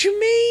know what you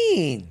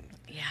mean.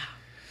 Yeah.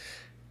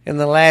 And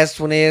the last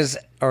one is,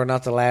 or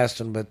not the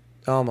last one, but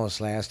almost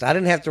last. I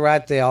didn't have to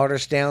write the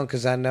artist down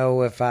because I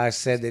know if I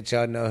said that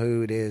y'all know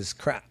who it is.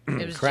 Cry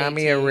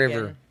Me a River.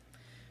 Again.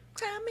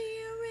 Cry me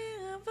a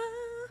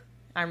river.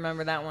 I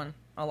remember that one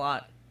a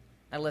lot.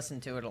 I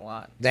listened to it a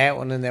lot. That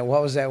one and that.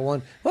 What was that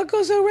one? What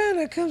goes around,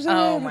 it comes around.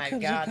 Oh my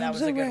God, that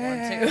was a good one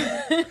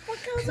too. What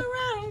goes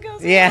around,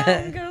 goes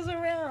around, goes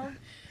around,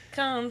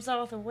 comes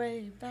all the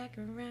way back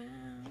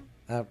around.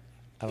 I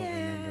don't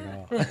remember it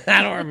all.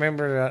 I don't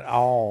remember it at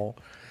all.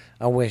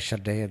 I wish I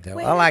did, though.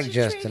 I like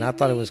Justin. I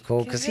thought it was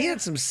cool because he had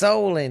some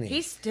soul in it.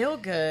 He's still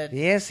good.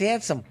 Yes, he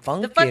had some funk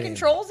in it. The fucking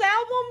Trolls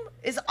album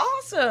is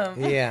awesome.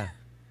 Yeah.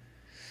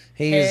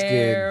 He is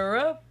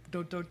good.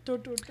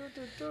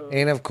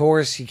 And, of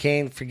course, you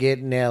can't forget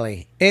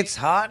Nelly. It's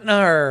hot in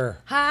her.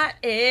 Hot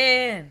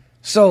in.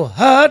 So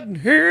hot in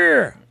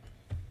here.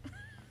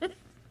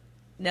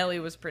 Nelly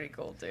was pretty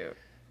cool, too.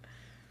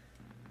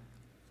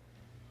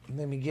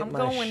 Let me get I'm my...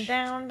 going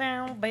down,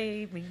 down,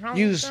 baby.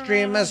 You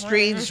stream my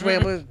streets,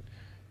 swimmer.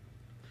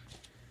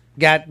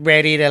 Got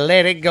ready to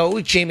let it go.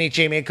 Chimmy,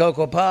 chimmy,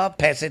 Cocoa Pop.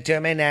 Pass it to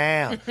me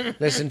now.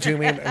 Listen to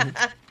me.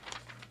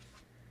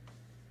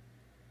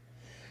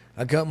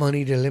 I got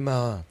money to live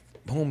my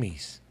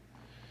homies.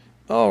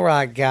 All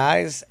right,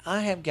 guys.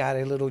 I have got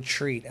a little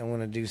treat. I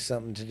want to do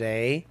something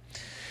today.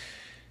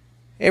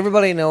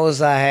 Everybody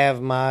knows I have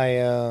my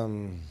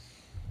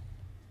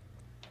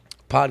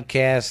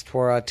podcast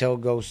where I tell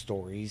ghost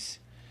stories.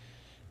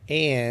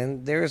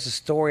 And there's a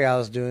story I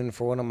was doing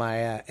for one of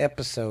my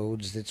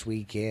episodes this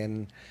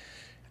weekend.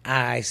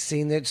 I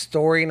seen that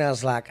story and I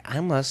was like,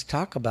 I must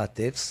talk about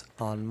this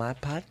on my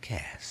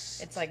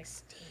podcast. It's like,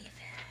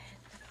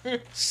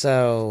 Steven.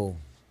 So,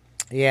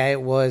 yeah,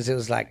 it was. It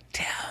was like,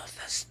 tell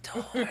the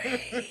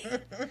story.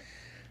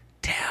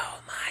 Tell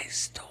my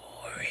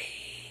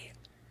story.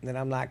 And then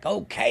I'm like,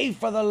 okay,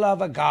 for the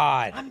love of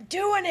God. I'm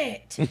doing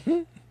it.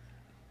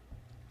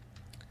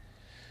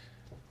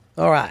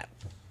 All right.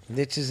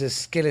 This is a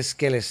skilly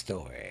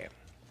story.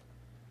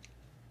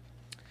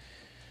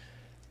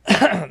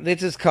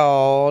 This is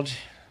called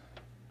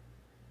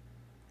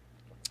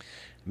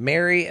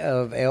Mary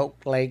of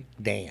Elk Lake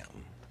Dam.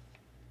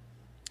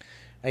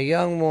 A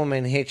young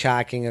woman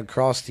hitchhiking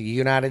across the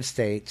United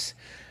States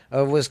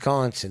of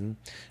Wisconsin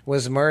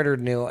was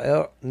murdered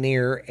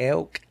near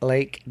Elk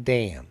Lake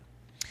Dam,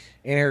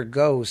 and her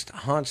ghost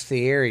haunts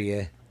the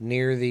area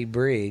near the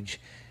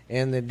bridge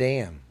and the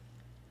dam.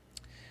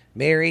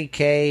 Mary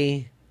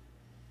Kay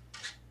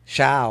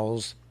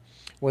Shiles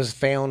was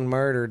found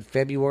murdered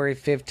February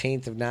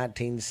 15th of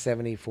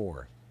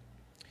 1974.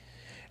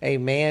 A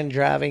man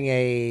driving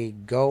a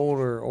gold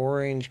or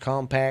orange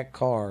compact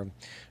car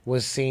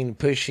was seen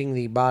pushing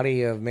the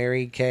body of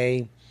Mary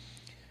Kay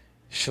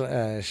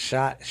Shiles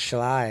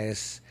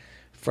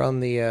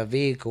from the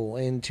vehicle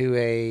into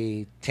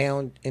a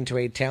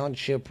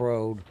township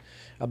road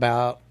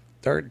about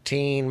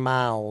 13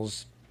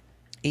 miles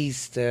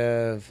east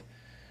of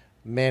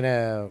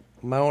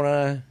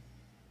Mona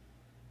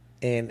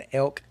in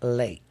Elk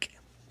Lake.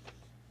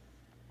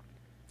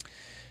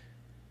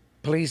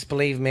 Police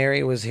believe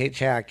Mary was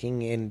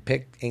hitchhiking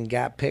and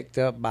got picked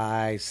up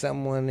by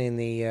someone in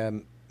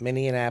the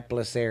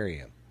Minneapolis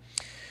area.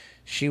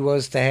 She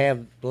was to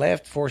have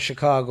left for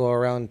Chicago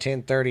around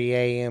 10:30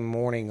 a.m.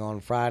 morning on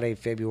Friday,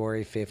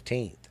 February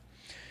 15th.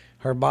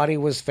 Her body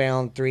was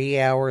found 3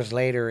 hours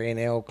later in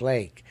Elk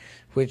Lake,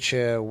 which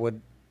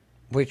would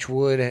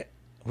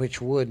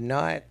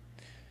not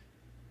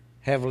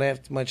have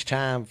left much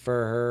time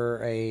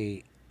for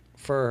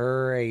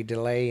her a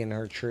delay in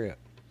her trip.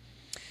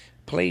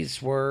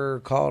 Police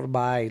were called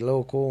by a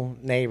local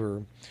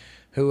neighbor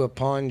who,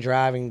 upon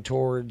driving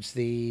towards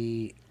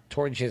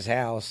his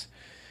house,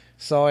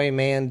 saw a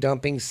man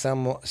dumping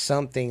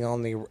something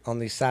on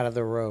the side of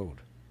the road.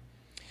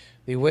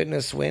 The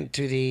witness went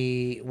to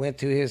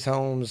his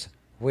homes,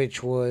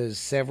 which was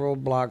several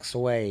blocks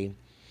away,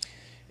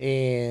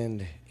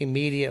 and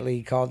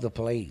immediately called the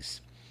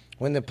police.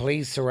 When the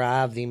police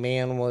arrived, the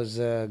man was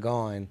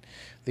gone.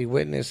 The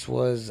witness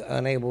was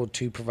unable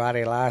to provide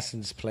a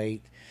license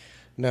plate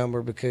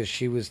number because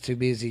she was too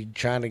busy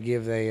trying to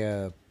give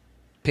a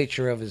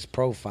picture of his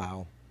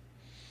profile.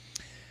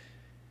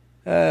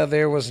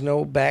 There was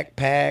no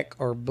backpack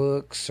or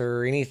books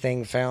or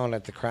anything found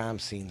at the crime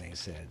scene, they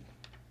said.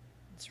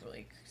 It's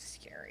really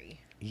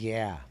scary.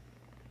 Yeah.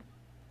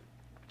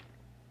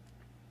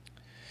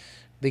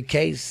 The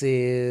case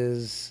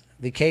is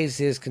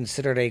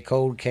considered a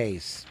cold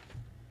case,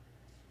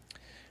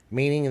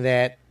 meaning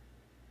that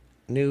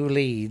new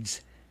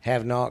leads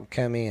have not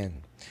come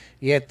in.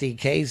 Yet the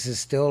case is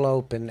still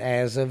open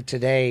as of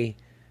today.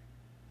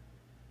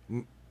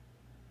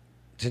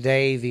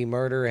 Today, the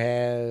murder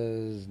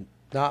has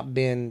not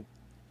been...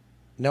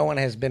 No one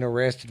has been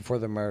arrested for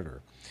the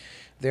murder.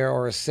 There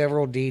are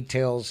several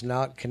details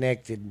not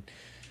connected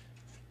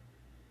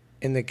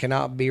and that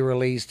cannot be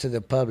released to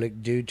the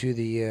public due to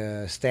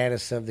the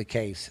status of the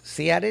case.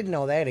 See, I didn't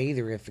know that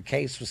either. If the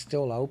case was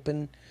still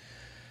open,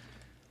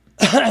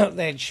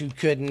 that you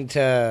couldn't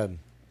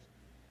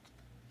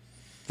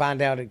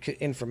find out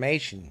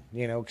information,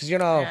 because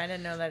Yeah, I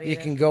didn't know that either. You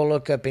can go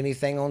look up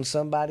anything on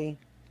somebody.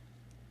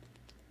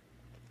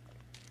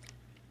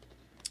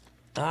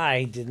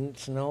 I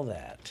didn't know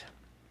that.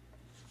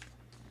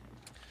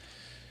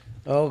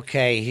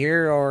 Okay,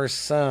 here are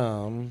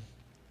some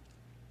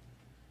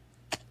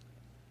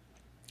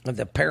of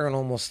the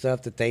paranormal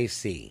stuff that they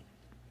see.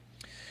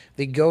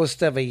 The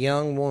ghost of a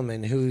young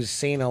woman who's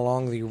seen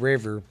along the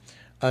river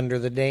under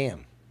the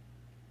dam.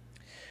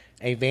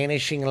 A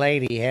vanishing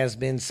lady has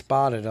been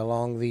spotted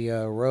along the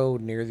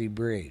road near the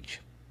bridge.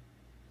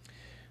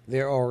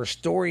 There are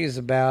stories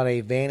about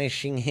a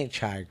vanishing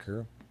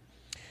hitchhiker.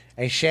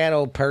 A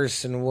shadow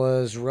person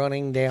was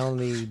running down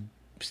the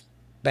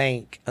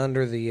bank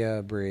under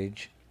the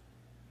bridge.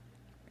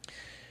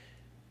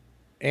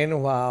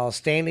 And while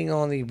standing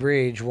on the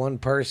bridge, one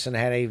person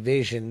had a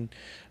vision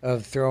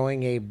of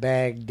throwing a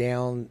bag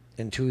down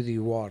into the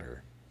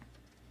water.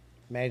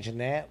 Imagine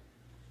that.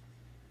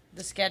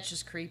 The sketch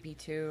is creepy,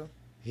 too.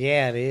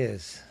 Yeah, it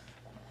is.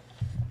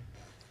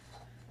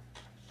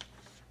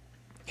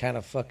 Kind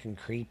of fucking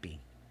creepy.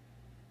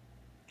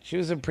 She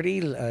was a pretty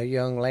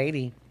young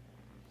lady.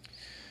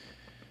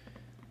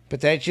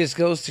 But that just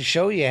goes to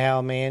show you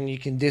how, man, you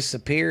can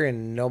disappear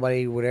and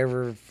nobody would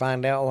ever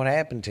find out what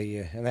happened to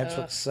you. And that's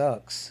what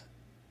sucks.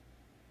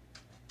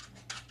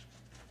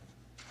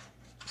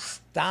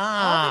 Stop.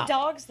 All the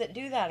dogs that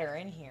do that are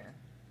in here.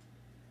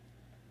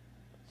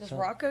 Does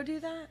Rocco do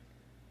that?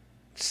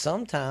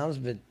 Sometimes,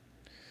 but...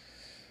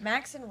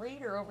 Max and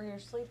Reed are over here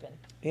sleeping.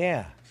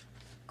 Yeah.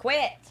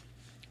 Quit.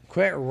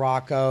 Quit,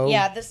 Rocco.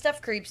 Yeah, this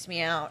stuff creeps me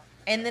out.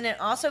 And then it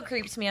also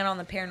creeps me out on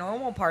the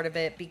paranormal part of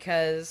it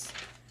because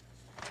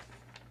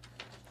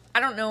I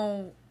don't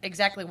know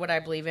exactly what I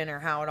believe in or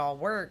how it all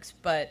works,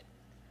 but...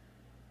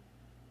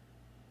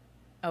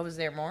 Oh, was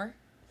there more?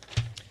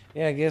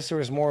 Yeah, I guess there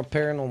was more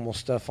paranormal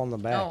stuff on the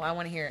back. Oh, I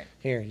want to hear it.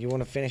 Here, you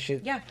want to finish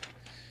it? Yeah.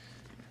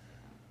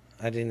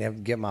 I didn't have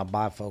to get my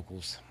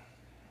bifocals.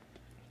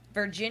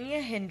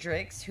 Virginia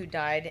Hendricks, who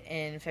died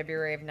in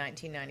February of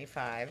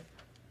 1995,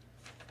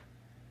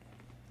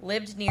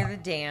 lived near the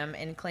dam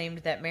and claimed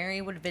that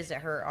Mary would visit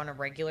her on a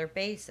regular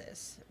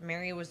basis.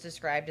 Mary was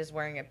described as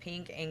wearing a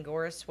pink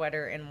Angora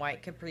sweater and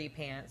white capri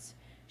pants.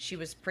 She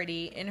was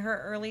pretty, in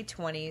her early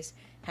 20s,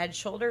 had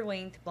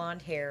shoulder-length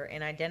blonde hair,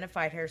 and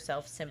identified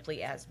herself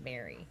simply as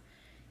Mary.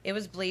 It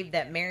was believed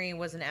that Mary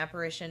was an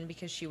apparition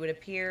because she would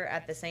appear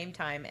at the same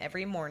time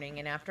every morning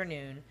and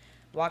afternoon,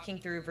 walking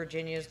through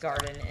Virginia's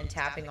garden and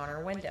tapping on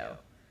her window.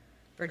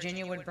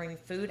 Virginia would bring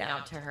food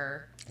out to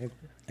her.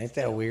 Ain't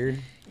that weird?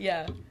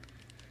 Yeah.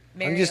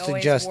 Mary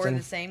always wore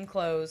the same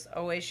clothes,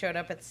 always showed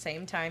up at the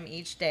same time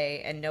each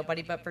day, and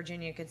nobody but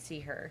Virginia could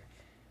see her.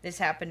 This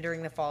happened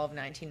during the fall of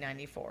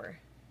 1994.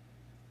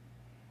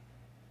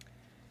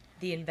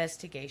 The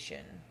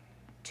investigation.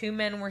 2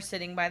 men were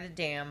sitting by the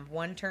dam.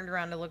 One turned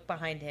around to look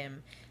behind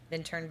him,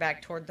 then turned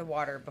back toward the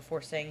water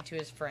before saying to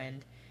his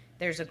friend,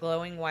 "There's a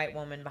glowing white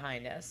woman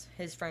behind us."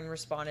 His friend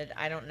responded,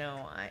 "I don't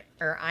know,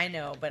 I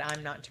know, but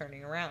I'm not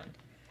turning around."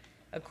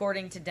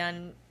 According to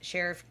Dunn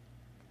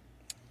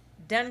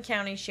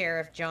County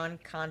Sheriff John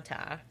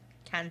Canta,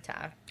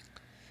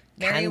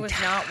 Mary was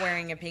not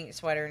wearing a pink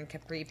sweater and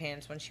capri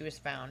pants when she was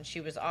found.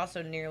 She was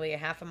also nearly a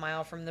half a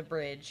mile from the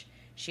bridge.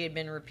 She had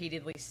been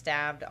repeatedly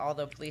stabbed,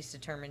 although police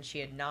determined she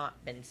had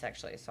not been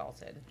sexually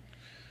assaulted.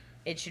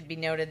 It should be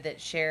noted that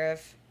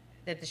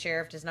the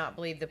sheriff does not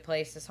believe the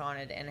place is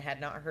haunted and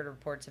had not heard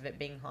reports of it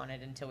being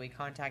haunted until we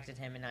contacted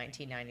him in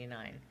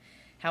 1999.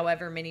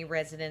 However, many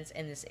residents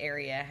in this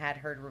area had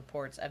heard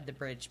reports of the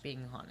bridge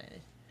being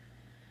haunted.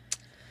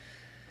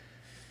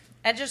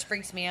 That just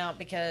freaks me out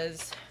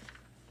because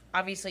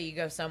obviously you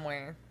go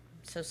somewhere,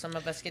 so some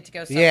of us get to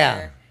go somewhere.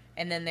 Yeah.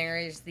 And then there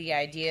is the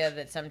idea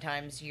that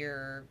sometimes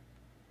your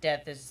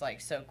death is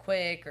like so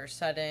quick or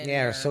sudden,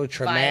 or so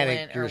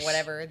traumatic or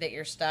whatever that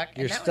you're stuck.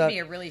 And that would be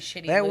a really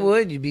shitty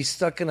loop. You'd be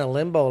stuck in a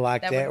limbo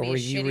like that where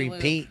you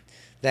repeat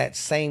that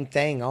same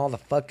thing all the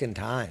fucking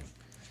time.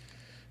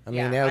 I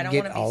mean, that would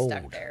get old.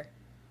 Stuck there.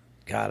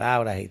 God, I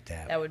would hate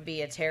that. That would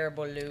be a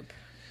terrible loop.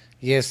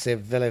 Yes,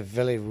 it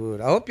really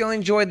would. I hope y'all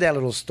enjoyed that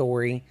little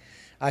story.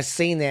 I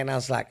seen that and I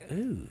was like,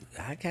 ooh,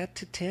 I got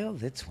to tell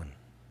this one.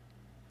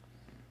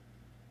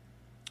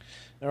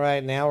 All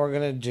right, now we're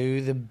going to do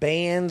the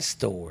band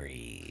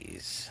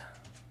stories.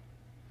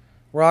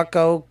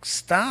 Rocco,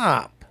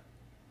 stop.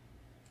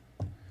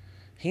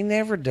 He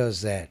never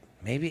does that.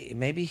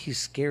 Maybe he's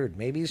scared.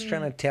 Maybe he's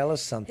trying to tell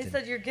us something. He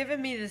said, "You're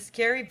giving me the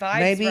scary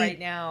vibes right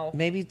now."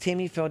 Maybe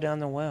Timmy fell down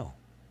the well.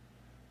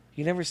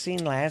 You never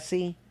seen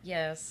Lassie?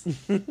 Yes.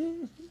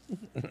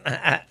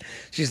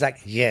 She's like,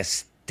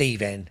 "Yes,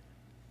 Steven."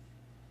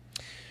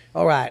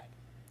 All right.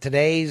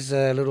 Today's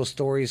little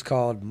story is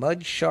called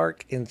Mud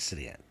Shark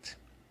Incident.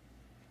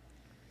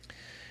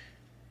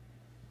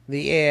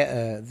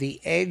 The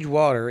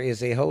Edgewater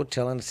is a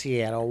hotel in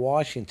Seattle,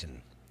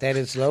 Washington, that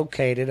is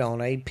located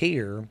on a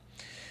pier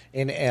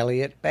in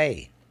Elliott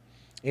Bay.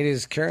 It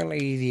is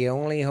currently the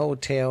only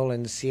hotel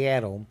in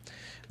Seattle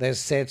that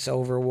sits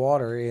over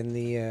water. In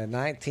the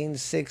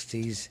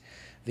 1960s,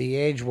 the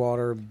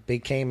Edgewater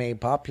became a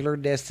popular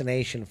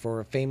destination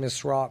for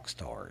famous rock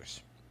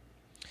stars.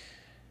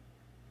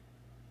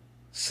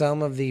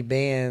 Some of the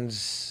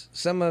bands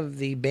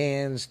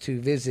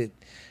to visit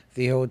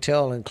the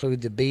hotel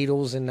include the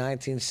Beatles in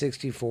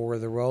 1964,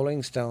 the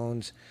Rolling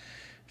Stones,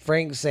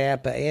 Frank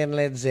Zappa, and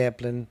Led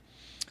Zeppelin.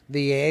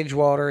 The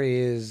Edgewater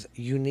is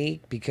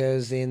unique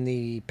because in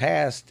the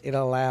past it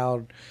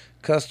allowed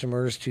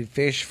customers to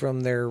fish from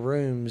their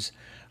rooms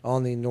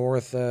on the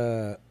north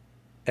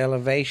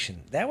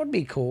elevation. That would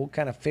be cool,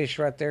 kind of fish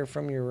right there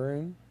from your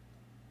room.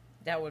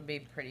 That would be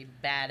pretty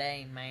bad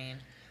aim, man.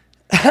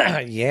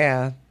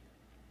 Yeah.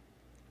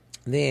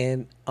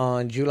 Then,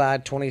 on July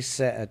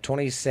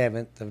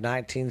 27th of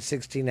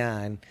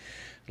 1969,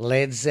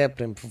 Led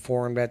Zeppelin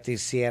performed at the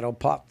Seattle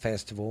Pop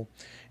Festival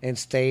and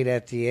stayed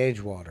at the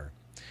Edgewater.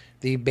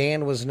 The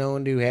band was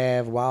known to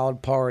have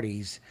wild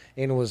parties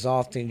and was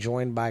often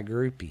joined by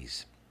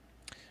groupies.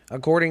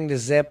 According to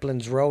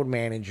Zeppelin's road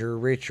manager,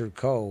 Richard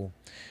Cole,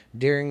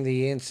 during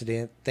the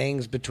incident,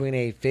 things between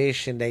a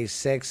fish and a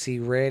sexy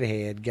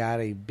redhead got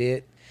a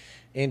bit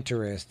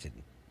interested.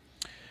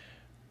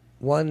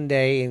 One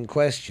day in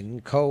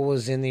question, Cole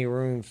was in the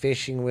room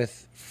fishing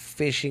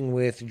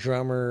with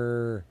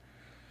drummer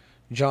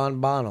John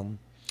Bonham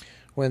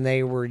when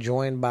they were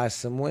joined by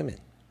some women.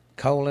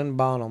 Cole and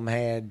Bonham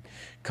had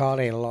caught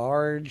a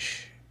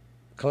large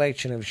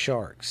collection of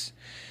sharks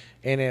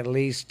and at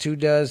least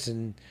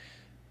 24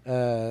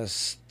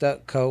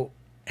 stuck coat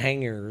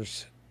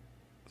hangers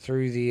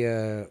through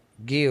the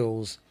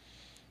gills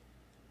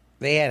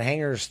They had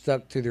hangers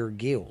stuck to their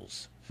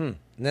gills. And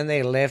then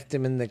they left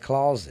them in the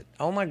closet.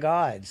 Oh my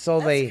God! So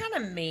That's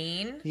kind of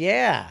mean.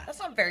 Yeah. That's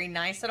not very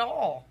nice at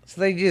all.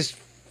 So they just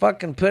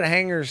fucking put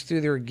hangers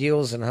through their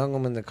gills and hung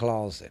them in the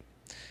closet.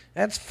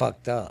 That's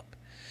fucked up.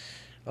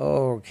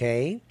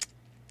 Okay.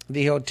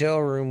 The hotel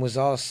room was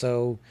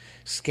also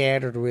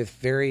scattered with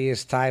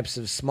various types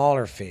of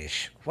smaller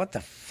fish. What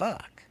the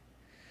fuck?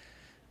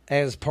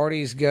 As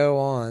parties go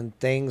on,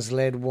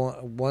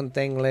 one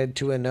thing led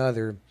to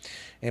another,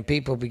 and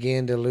people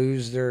began to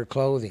lose their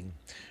clothing.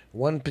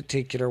 One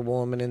particular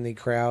woman in the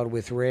crowd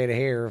with red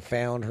hair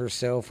found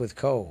herself with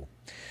Cole.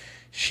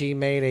 She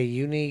made a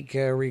unique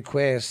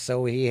request,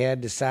 so he had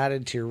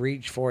decided to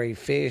reach for a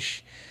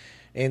fish,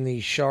 and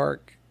the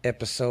shark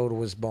episode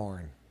was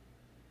born.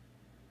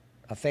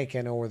 I think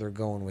I know where they're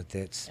going with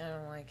this. I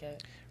don't like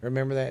it.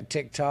 Remember that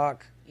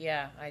TikTok?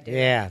 Yeah, I do.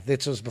 Yeah,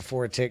 this was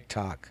before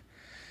TikTok.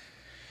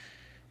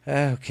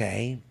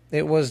 Okay.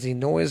 It was the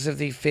noise of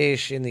the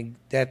fish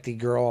that the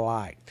girl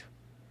liked.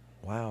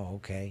 Wow,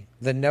 okay.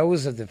 The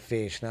nose of the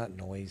fish, not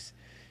noise.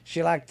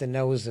 She liked the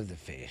nose of the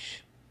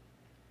fish.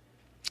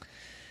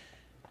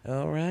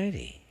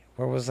 Alrighty.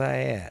 Where was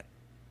I at?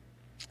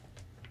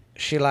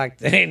 She liked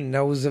the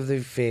nose of the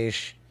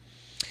fish.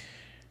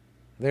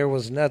 There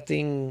was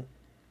nothing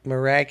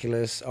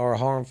miraculous or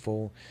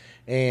harmful,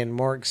 and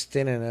Mark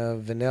Stennon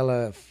of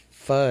Vanilla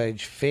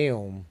Fudge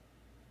filmed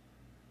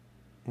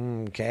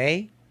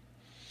the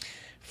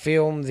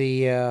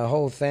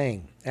whole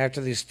thing.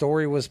 After the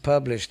story was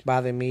published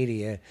by the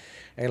media,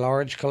 a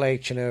large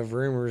collection of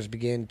rumors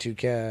began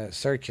to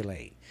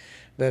circulate,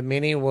 but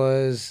many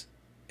was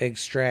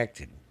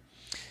extracted.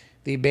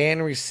 The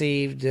band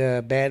received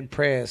bad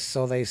press,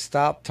 so they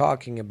stopped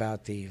talking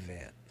about the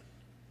event.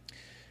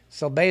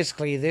 So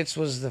basically, this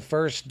was the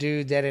first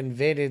dude that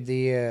invented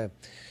the,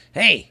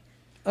 hey,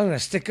 I'm going to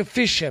stick a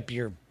fish up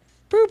your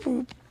boop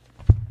boop.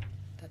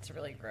 That's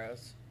really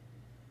gross.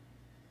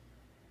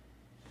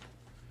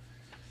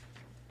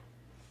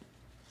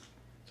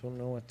 Don't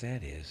know what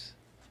that is.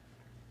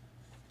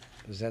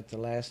 Was that the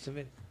last of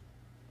it?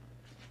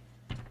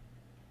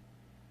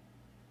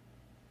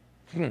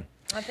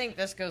 I think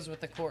this goes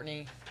with the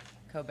Courtney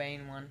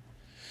Cobain one.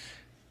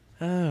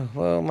 Oh,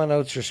 well, my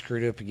notes are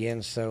screwed up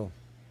again, so...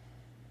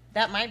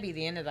 That might be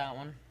the end of that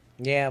one.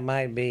 Yeah, it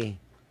might be.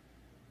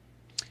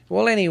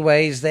 Well,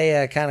 anyways,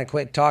 they kind of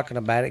quit talking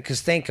about it,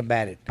 because think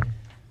about it.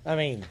 I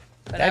mean...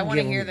 But I want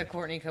to hear the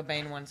Courtney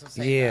Cobain one, so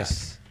say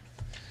yes.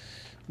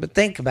 But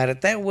think about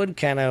it. That would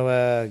kind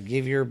of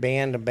give your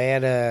band a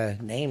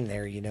bad name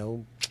there, you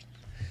know.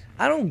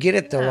 I don't get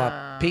it, though.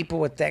 Why people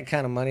with that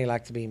kind of money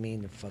like to be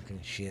mean to fucking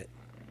shit.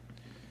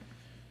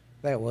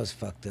 That was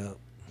fucked up.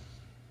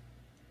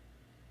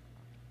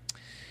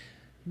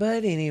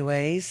 But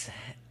anyways,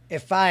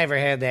 if I ever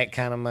had that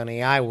kind of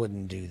money, I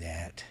wouldn't do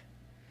that.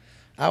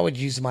 I would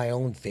use my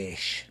own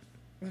fish.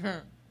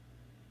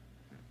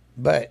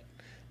 But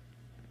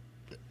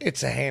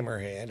it's a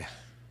hammerhead.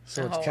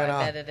 So it's kind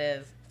of... I bet it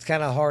is. It's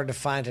kind of hard to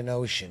find an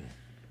ocean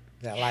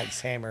that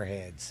likes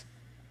hammerheads.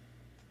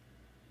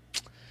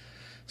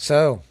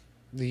 So,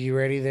 are you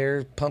ready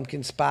there,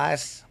 Pumpkin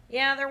Spice?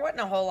 Yeah, there wasn't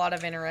a whole lot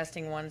of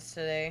interesting ones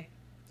today.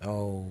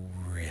 Oh,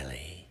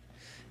 really?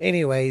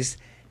 Anyways,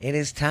 it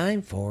is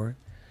time for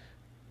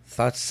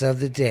Thoughts of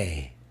the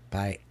Day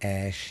by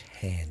Ash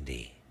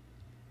Handy.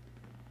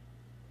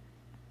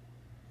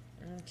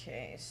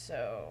 Okay,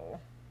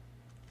 so...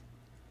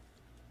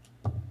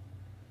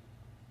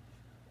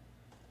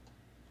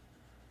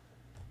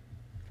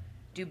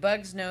 Do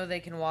bugs know they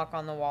can walk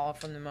on the wall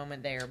from the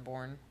moment they are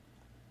born?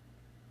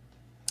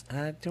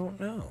 I don't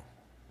know.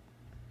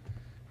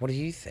 What do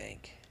you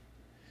think?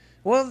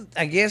 Well,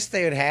 I guess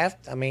they would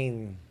have to, I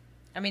mean,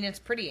 it's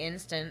pretty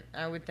instant,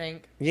 I would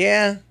think.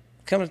 Yeah.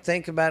 Come to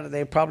think about it,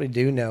 they probably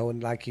do know.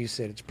 And like you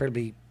said, it's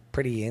pretty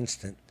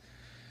instant.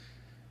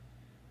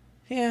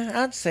 Yeah,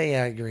 I'd say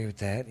I agree with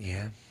that,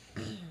 yeah.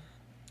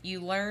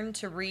 You learn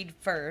to read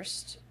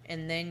first,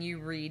 and then you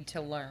read to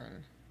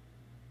learn.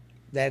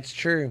 That's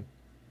true.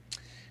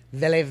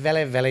 Very,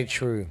 very, very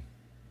true.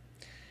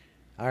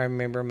 I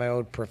remember my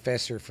old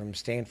professor from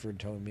Stanford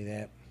told me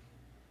that.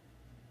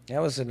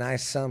 That was a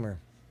nice summer.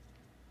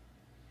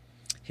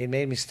 He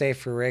made me stay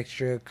for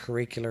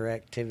extracurricular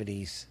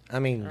activities.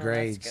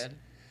 Grades. That's good.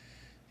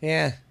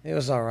 Yeah, it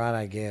was all right,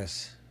 I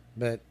guess.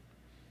 But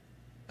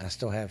I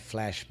still have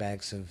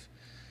flashbacks of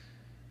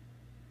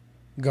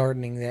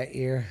gardening that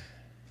year.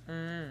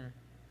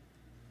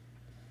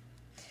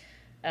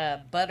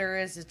 Butter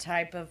is a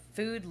type of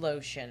food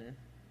lotion.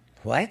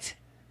 What?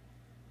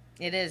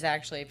 It is,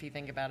 actually, if you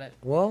think about it.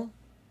 Well,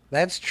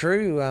 that's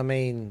true.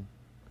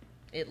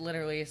 It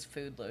literally is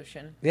food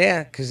lotion.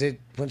 Yeah, because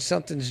when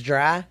something's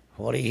dry,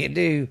 what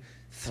do?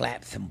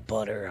 Slap some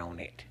butter on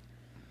it.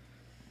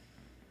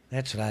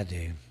 That's what I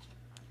do.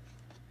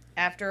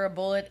 After a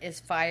bullet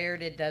is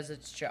fired, it does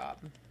its job.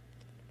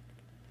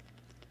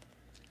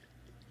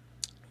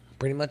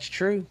 Pretty much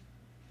true.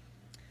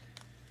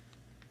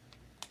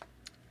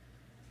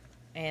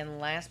 And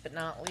last but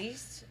not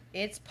least,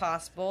 it's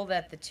possible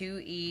that the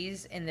two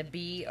E's in the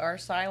B are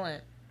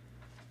silent.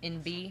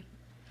 NB,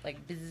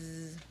 like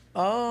bzz.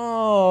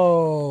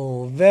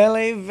 Oh,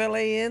 very,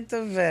 very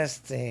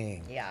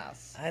interesting.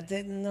 Yes. I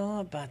didn't know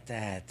about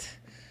that,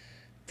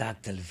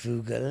 Dr.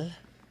 Vogel.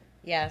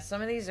 Yeah,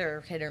 some of these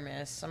are hit or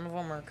miss. Some of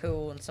them are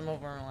cool, and some of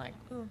them are like,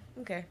 oh,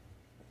 okay.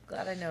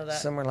 Glad I know that.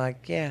 Some are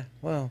like, yeah,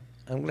 well,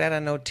 I'm glad I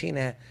know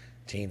Tina.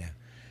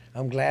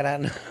 I'm glad I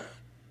know.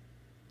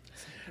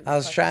 I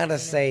was trying to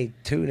say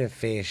tuna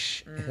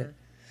fish.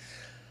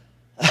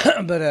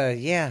 But,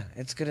 yeah,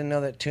 it's good to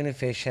know that tuna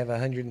fish have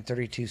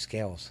 132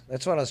 scales.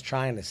 That's what I was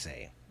trying to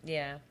say.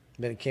 Yeah.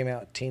 But it came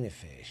out Tina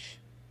fish.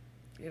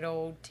 Good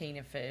old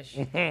Tina fish.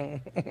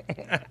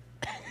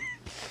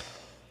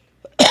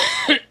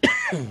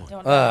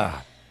 Don't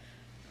die.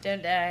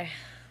 Don't die.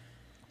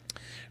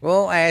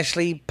 Well,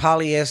 Ashley,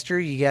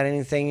 polyester, you got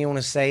anything you want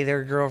to say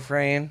there,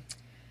 girlfriend?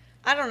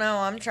 I don't know.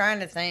 I'm trying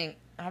to think.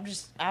 I've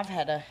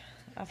had a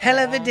hell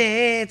of a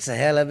day. It's a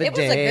hell of a day. It was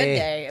a good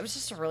day. It was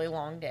just a really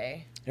long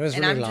day. It was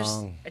really long. And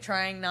I'm just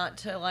trying not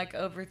to, like,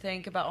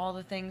 overthink about all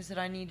the things that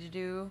I need to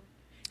do.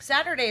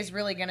 Saturday is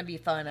really going to be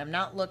fun. I'm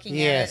not looking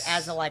at it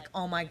as a, like,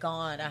 oh, my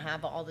God, I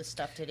have all this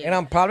stuff to do. And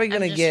I'm probably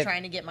going to get...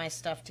 trying to get my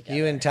stuff together.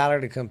 You and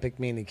Tyler to come pick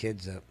me and the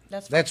kids up.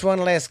 That's fine. That's one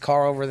less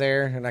car over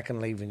there, and I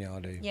can leave when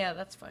y'all do. Yeah,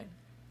 that's fine.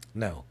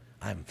 No,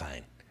 I'm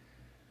fine.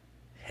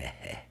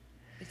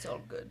 It's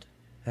all good.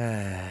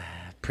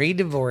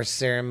 Pre-divorce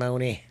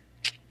ceremony.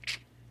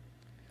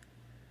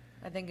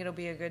 I think it'll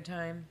be a good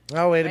time.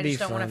 Oh, it'll be fun. I just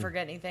don't want to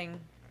forget anything.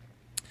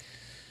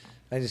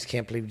 I just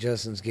can't believe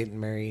Justin's getting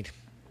married.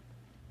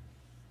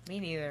 Me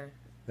neither.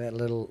 That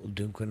little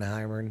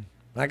Dunkelheimer.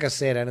 Like I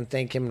said, I didn't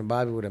think him and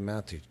Bobby would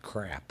amount to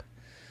crap.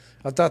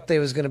 I thought they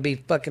was going to be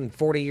fucking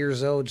 40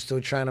 years old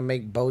still trying to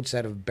make boats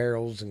out of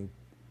barrels and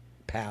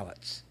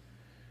pallets.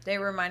 They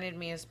reminded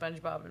me of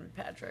SpongeBob and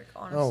Patrick,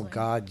 honestly. Oh,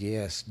 God,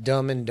 yes.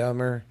 Dumb and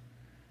Dumber.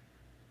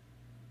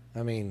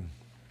 I mean...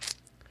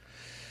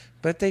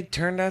 But they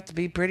turned out to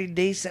be pretty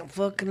decent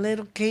fucking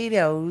little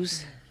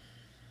kiddos.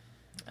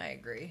 I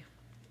agree.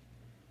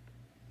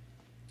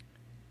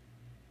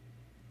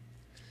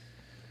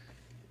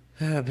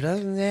 But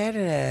other than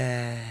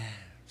that,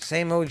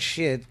 same old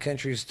shit.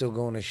 Country's still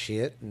going to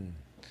shit. And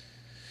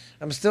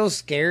I'm still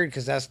scared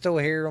because I still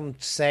hear them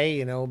say,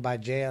 you know, by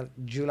July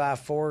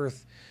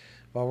 4th,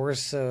 while we're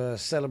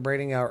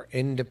celebrating our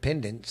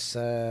independence,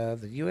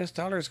 the U.S.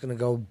 dollar is going to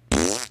go...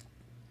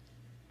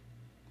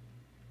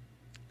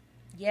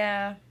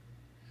 Yeah.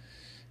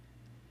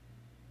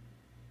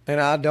 And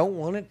I don't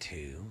want it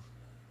to.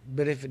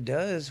 But if it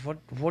does, what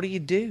do you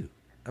do?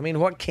 I mean,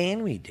 what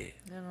can we do?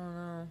 I don't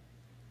know.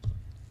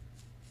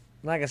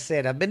 Like I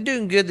said, I've been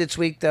doing good this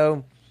week,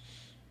 though.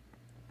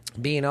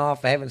 Being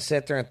off, I haven't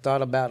sat there and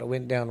thought about it,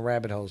 went down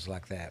rabbit holes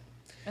like that.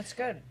 That's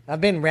good. I've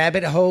been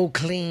rabbit hole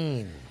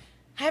clean.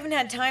 I haven't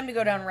had time to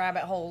go down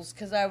rabbit holes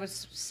because I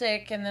was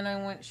sick and then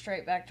I went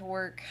straight back to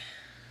work.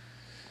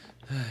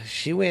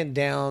 She went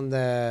down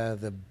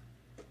the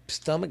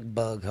stomach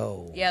bug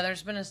hole. Yeah,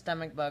 there's been a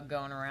stomach bug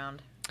going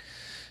around.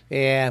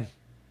 Yeah.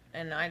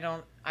 And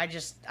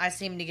I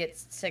seem to get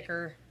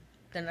sicker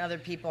than other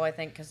people, I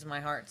think, because my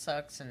heart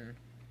sucks and...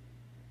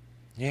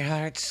 Your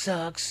heart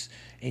sucks,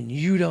 and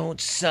you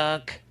don't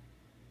suck.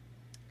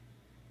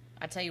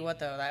 I tell you what,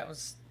 though, that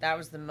was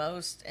the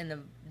most,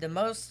 and the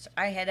most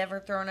I had ever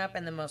thrown up,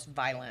 and the most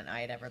violent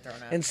I had ever thrown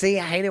up. And see,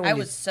 I hate it when I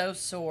was so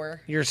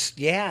sore. Your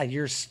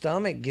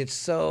stomach gets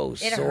so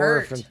it sore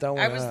hurt. from throwing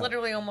up. I was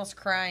literally almost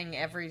crying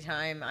every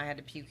time I had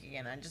to puke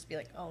again. I'd just be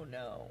like, oh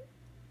no.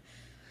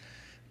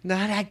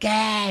 Not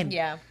again.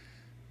 Yeah.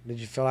 Did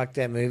you feel like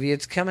that movie?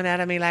 It's coming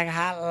out of me like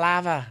hot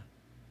lava.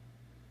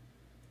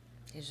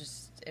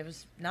 It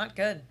was not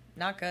good.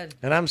 Not good.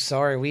 And I'm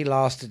sorry, we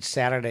lost it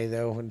Saturday,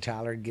 though, when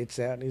Tyler gets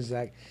out and he's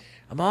like,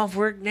 I'm off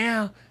work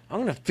now.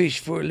 I'm going to fish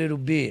for a little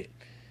bit.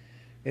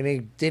 And he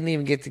didn't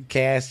even get the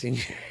casting.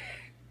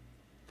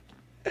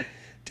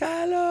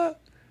 Tyler,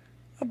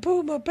 I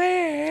pooped my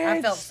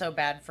pants. I felt so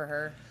bad for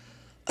her.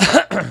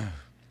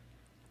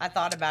 I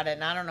thought about it,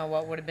 and I don't know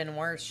what would have been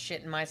worse,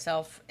 shitting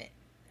myself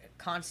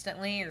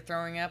constantly or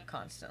throwing up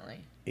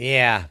constantly.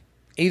 Yeah.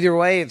 Either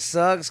way, it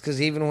sucks, because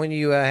even when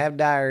you have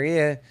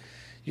diarrhea,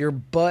 your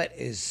butt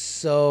is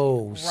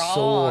so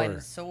raw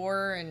and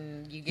sore,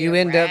 and you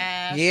end up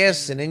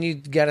and then you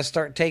got to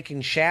start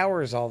taking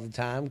showers all the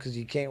time because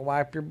you can't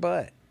wipe your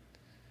butt.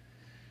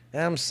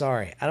 And I'm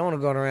sorry, I don't want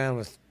to go around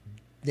with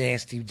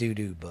nasty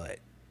doo-doo butt.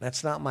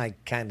 That's not my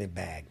kind of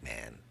bag,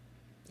 man.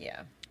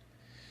 Yeah.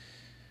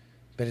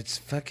 But it's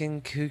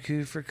fucking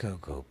cuckoo for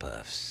Cocoa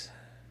Puffs.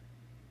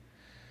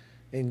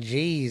 And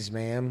geez,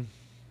 man,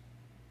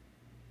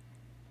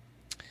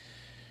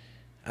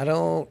 I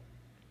don't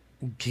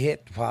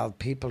get why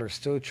people are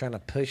still trying to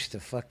push the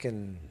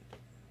fucking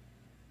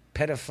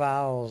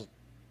pedophile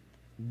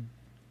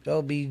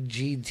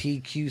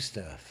LGBTQ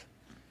stuff.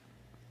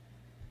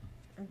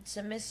 It's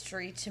a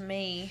mystery to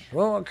me.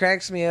 Well, what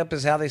cracks me up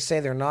is how they say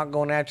they're not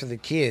going after the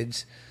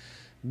kids,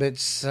 but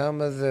some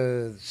of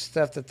the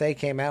stuff that they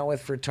came out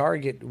with for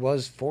Target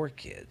was for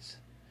kids.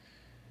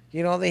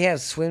 You know, they have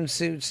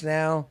swimsuits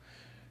now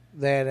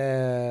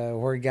that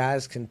where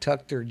guys can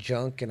tuck their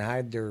junk and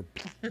hide their...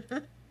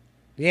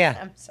 Yeah.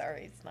 I'm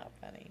sorry, it's not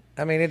funny.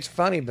 I mean, it's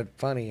funny, but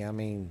funny. I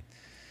mean,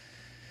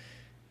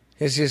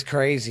 it's just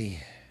crazy.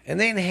 And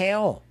then,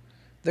 hell,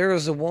 there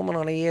was a woman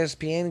on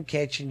ESPN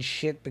catching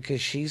shit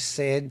because she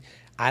said,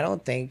 I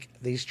don't think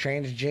these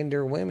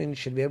transgender women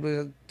should be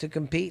able to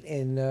compete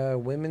in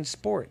women's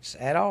sports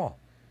at all.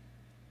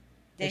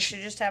 They should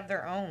just have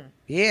their own.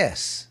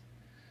 Yes.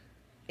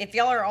 If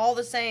y'all are all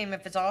the same,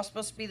 if it's all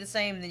supposed to be the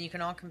same, then you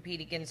can all compete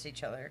against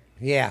each other.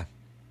 Yeah.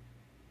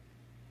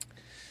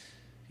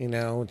 You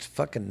know, it's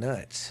fucking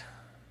nuts.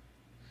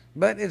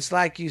 But it's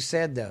like you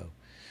said, though.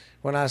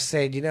 When I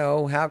said, you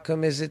know, how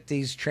come is it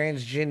these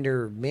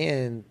transgender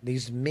men,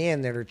 these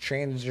men that are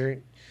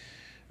transgender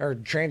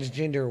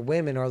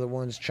women are the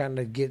ones trying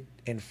to get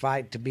and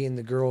fight to be in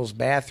the girls'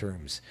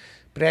 bathrooms?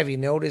 But have you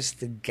noticed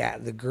the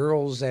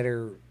girls that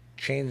are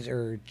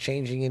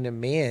changing into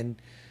men,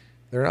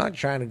 they're not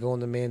trying to go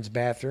in the men's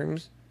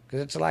bathrooms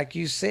because it's like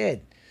you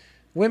said,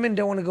 women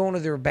don't want to go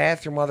into their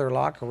bathroom or their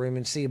locker room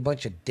and see a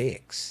bunch of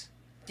dicks.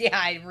 Yeah,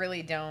 I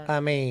really don't. I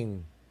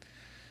mean,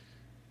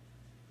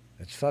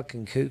 it's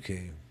fucking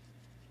cuckoo.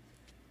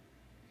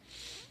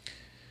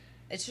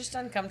 It's just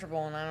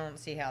uncomfortable, and I don't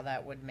see how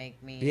that would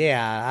make me.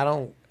 Yeah, I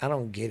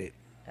don't get it.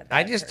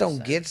 I just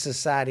don't get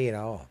society at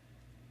all.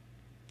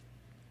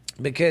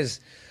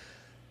 Because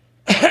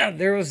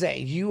there was that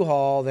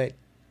U-Haul that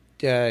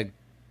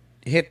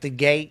hit the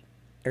gate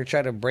or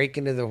tried to break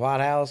into the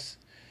White House.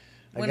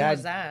 When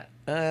was that?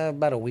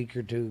 About a week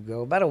or two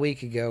ago. About a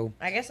week ago.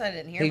 I guess I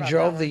didn't hear about that. He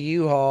drove the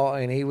U-Haul,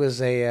 and he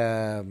was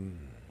a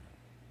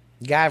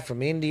guy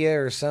from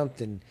India or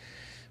something.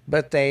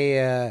 But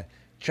they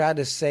tried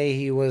to say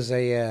he was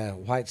a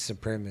white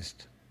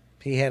supremacist.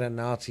 He had a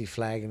Nazi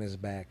flag in his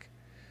back.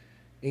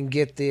 And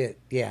get the...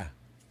 Yeah.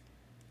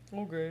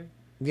 Okay.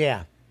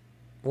 Yeah.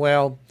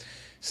 Well,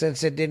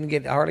 since it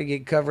didn't hardly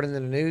get covered in the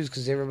news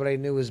because everybody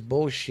knew it was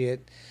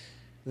bullshit,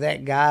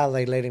 that guy,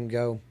 they let him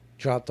go.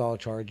 Dropped all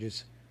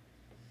charges.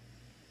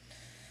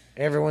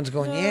 Everyone's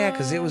going, yeah,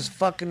 because it was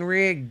fucking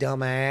rigged,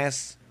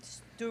 dumbass.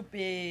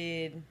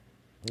 Stupid.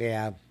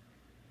 Yeah.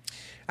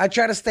 I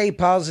try to stay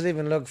positive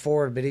and look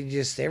forward, but it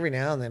just, every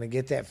now and then I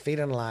get that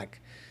feeling like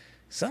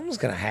something's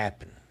going to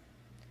happen.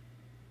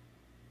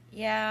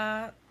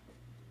 Yeah.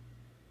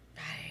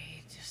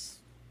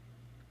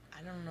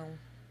 I don't know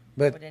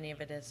what any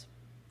of it is.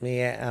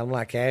 Yeah, I'm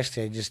like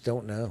Ashley, I just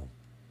don't know.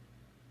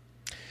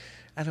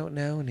 I don't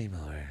know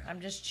anymore.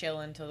 I'm just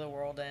chilling till the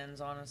world ends,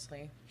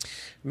 honestly.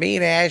 Me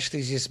and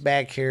Ashley's just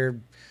back here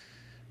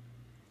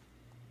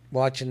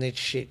watching this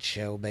shit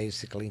show,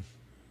 basically.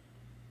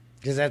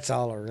 Because that's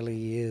all it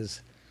really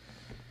is.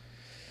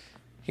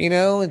 You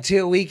know,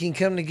 until we can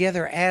come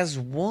together as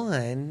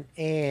one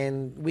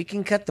and we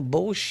can cut the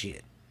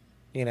bullshit.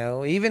 You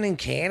know, even in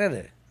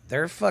Canada,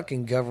 their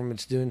fucking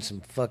government's doing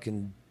some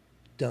fucking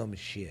dumb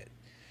shit.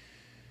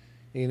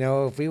 You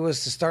know, if we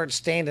was to start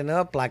standing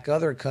up like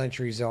other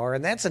countries are,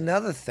 and that's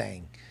another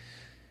thing.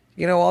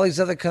 You know, all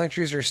these other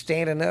countries are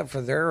standing up for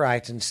their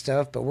rights and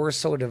stuff, but we're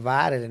so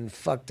divided and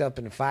fucked up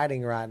and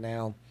fighting right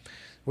now.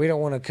 We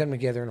don't want to come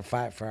together and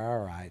fight for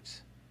our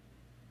rights.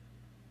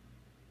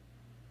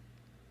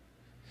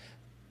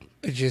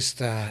 It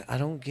just, I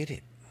don't get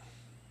it.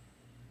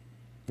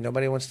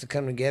 Nobody wants to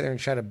come together and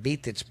try to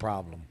beat this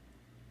problem.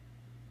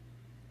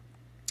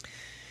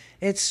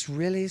 It's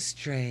really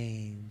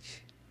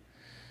strange.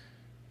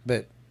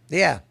 But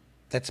yeah,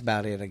 that's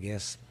about it, I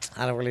guess.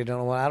 I don't really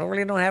don't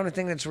have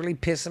anything that's really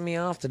pissing me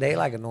off today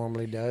like it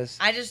normally does.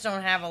 I just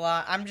don't have a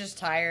lot. I'm just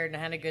tired and I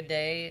had a good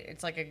day.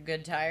 It's like a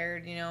good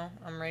tired, you know.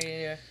 I'm ready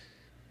to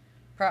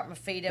prop my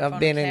feet up on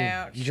the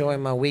couch. I've been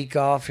enjoying my week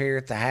off here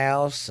at the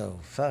house, so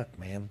fuck,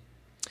 man.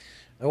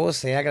 I will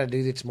say I got to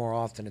do this more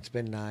often. It's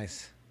been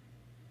nice.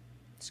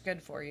 It's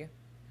good for you.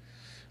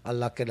 I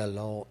like it a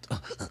lot.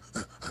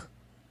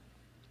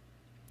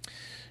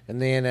 And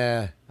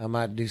then I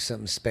might do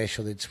something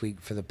special this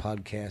week for the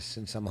podcast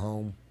since I'm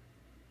home.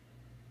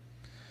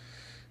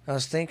 I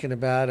was thinking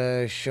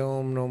about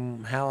showing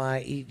them how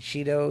I eat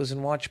Cheetos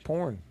and watch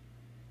porn.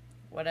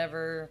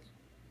 Whatever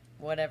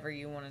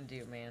you want to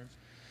do, man.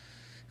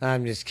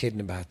 I'm just kidding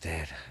about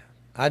that.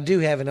 I do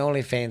have an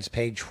OnlyFans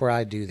page where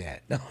I do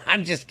that. No,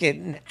 I'm just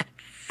kidding.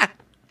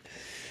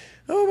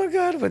 Oh, my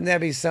God. Wouldn't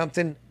that be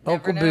something? Never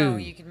Uncle know. Boo.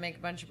 You can make a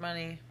bunch of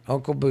money.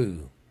 Uncle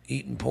Boo.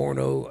 Eating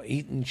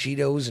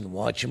Cheetos and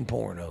watching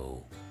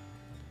porno.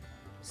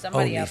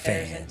 Somebody out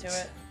there is into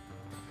it.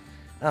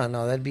 Oh,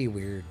 no, that'd be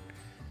weird.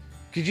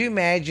 Could you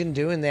imagine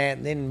doing that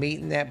and then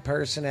meeting that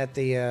person at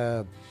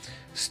the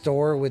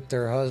store with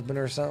their husband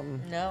or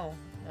something? No.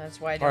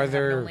 That's why I don't have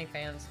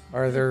OnlyFans.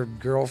 Or their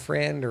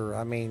girlfriend,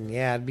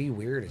 yeah, it'd be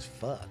weird as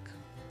fuck.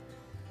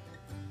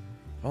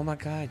 Oh my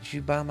God,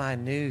 you buy my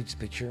nudes,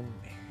 but you're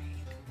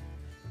married.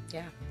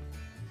 Yeah.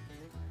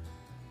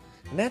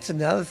 And that's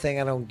another thing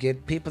I don't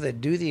get. People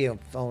that do the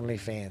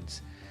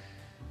OnlyFans.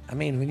 I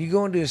mean, when you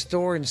go into a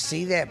store and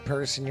see that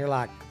person, you're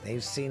like,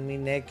 they've seen me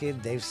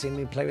naked. They've seen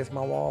me play with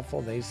my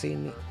waffle. They've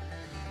seen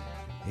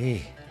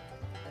me.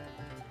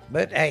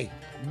 But hey,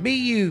 Be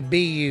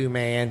you,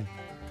 man.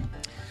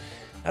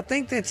 I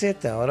think that's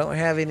it, though. I don't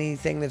have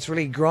anything that's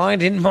really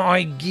grinding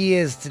my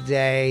gears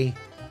today.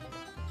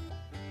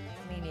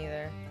 Me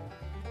neither.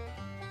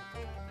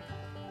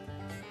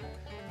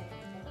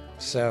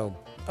 So,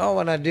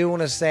 and I do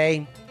want to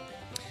say,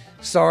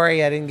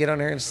 sorry I didn't get on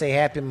here and say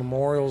Happy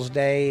Memorial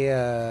Day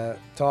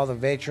to all the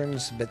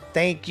veterans, but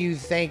thank you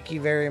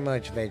very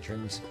much,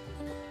 veterans.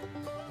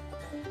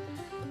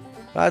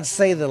 I'd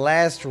say the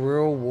last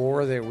real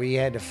war that we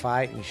had to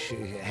fight and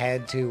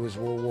had to was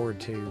World War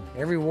II.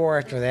 Every war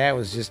after that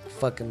was just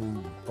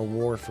fucking a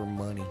war for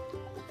money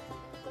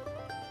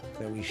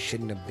that we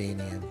shouldn't have been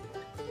in.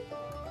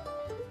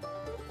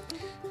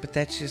 But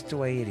that's just the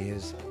way it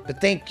is.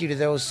 But thank you to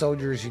those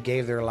soldiers who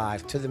gave their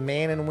life, to the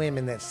men and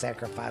women that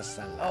sacrificed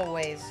their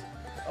life.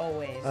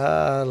 Always.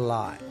 A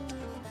lot.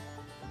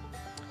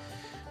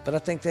 But I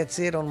think that's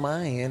it on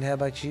my end. How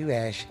about you,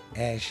 Ash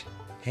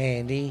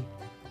Handy?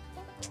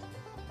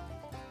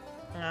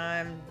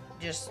 I'm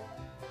just...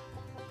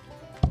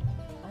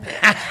 Okay.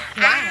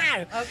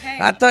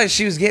 I thought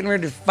she was getting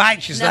ready to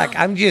fight. She's like,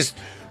 I'm just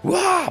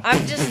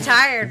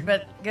tired,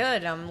 but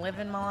good. I'm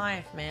living my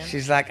life, man.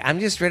 She's like, I'm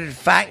just ready to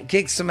fight and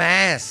kick some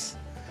ass.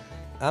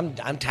 I'm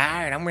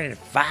tired. I'm ready to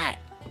fight.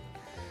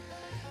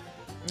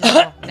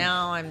 No,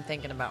 now I'm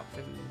thinking about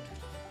food.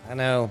 I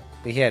know.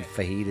 We had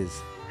fajitas.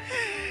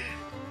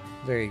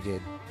 Very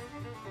good.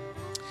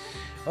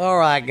 All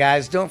right,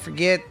 guys. Don't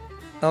forget,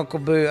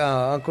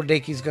 Uncle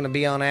Dickie's going to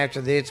be on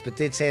after this, but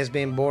this has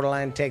been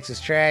Borderline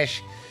Texas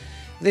Trash.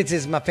 This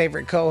is my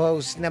favorite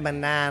co-host, number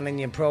 9 in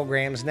your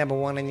programs, number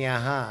 1 in your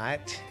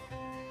heart,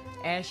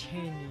 Ash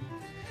Handy.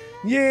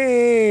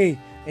 Yay!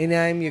 And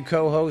I'm your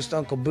co-host,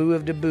 Uncle Boo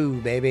of the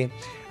Boo, baby.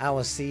 I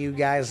will see you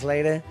guys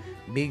later.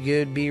 Be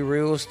good, be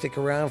real, stick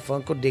around for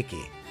Uncle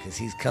Dickie, because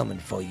he's coming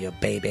for you,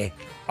 baby.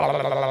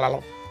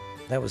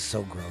 That was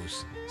so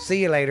gross.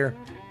 See you later.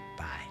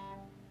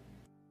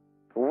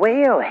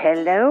 Well,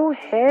 hello,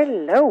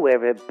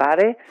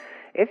 everybody.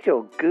 It's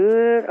your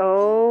good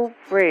old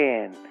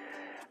friend,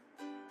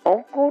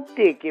 Uncle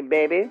Dickie,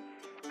 baby.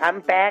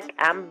 I'm back,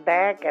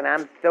 and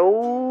I'm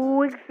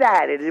so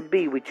excited to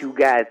be with you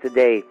guys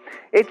today.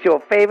 It's your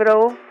favorite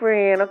old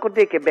friend, Uncle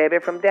Dickie, baby,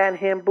 from down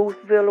here in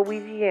Boothville,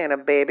 Louisiana,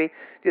 baby.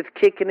 Just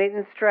kicking it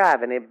and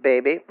striving it,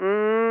 baby.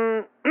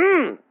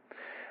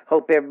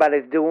 Hope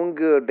everybody's doing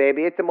good,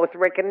 baby. It's the most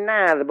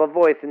recognizable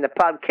voice in the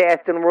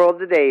podcasting world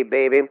today,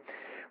 baby.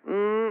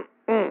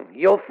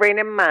 Your friend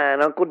and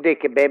mine, Uncle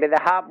Dickie, baby, the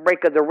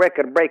heartbreaker, the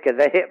record breaker,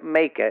 the hip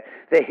maker,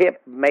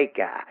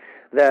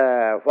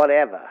 the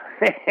whatever.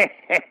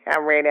 I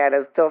ran out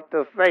of stuff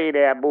to say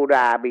there,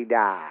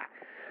 boo-da-be-da.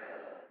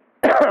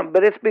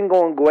 But it's been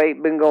going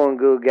great, been going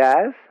good,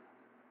 guys.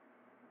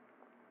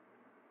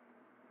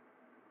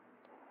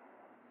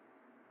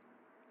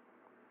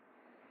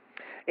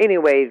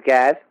 Anyways,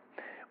 guys,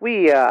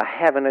 we are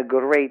having a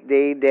great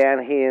day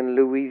down here in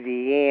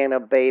Louisiana,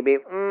 baby.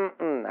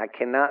 I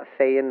cannot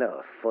say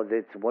enough for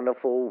this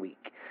wonderful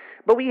week.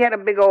 But we had a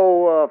big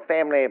old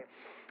family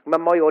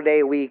Memorial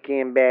Day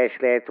weekend bash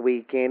last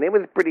weekend. It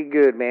was pretty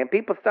good, man.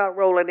 People start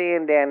rolling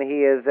in down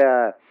here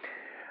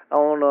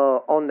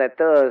on the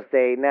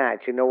Thursday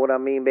night. You know what I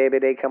mean, baby?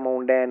 They come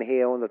on down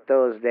here on the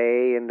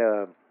Thursday, and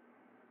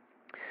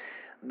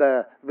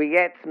we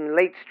got some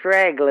late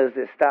stragglers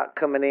that start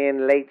coming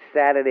in late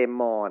Saturday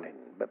morning.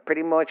 But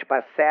pretty much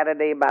by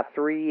Saturday, by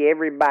 3,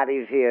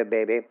 everybody's here,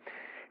 baby.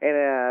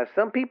 And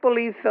some people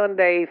leave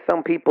Sunday,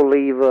 some people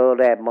leave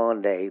that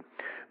Monday.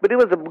 But it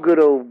was a good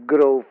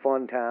old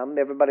fun time.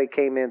 Everybody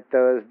came in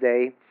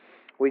Thursday.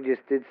 We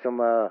just did some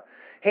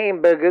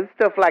hamburgers,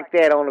 stuff like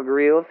that on the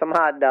grill, some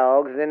hot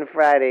dogs. Then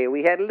Friday,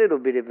 we had a little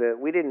bit of it.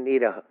 We didn't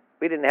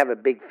have a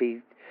big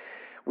feast.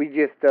 We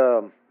just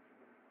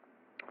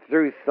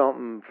threw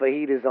something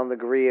fajitas on the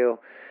grill.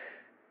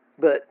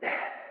 But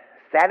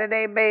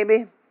Saturday,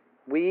 baby,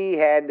 we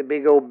had the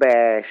big old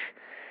bash,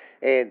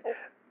 and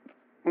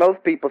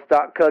most people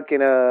start cooking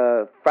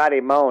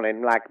Friday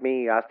morning, like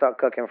me. I start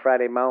cooking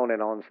Friday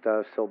morning on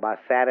stuff, so by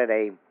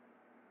Saturday,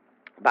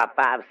 by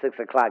 5, 6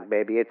 o'clock,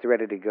 baby, it's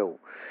ready to go.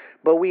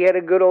 But we had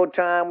a good old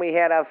time. We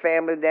had our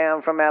family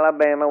down from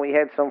Alabama. We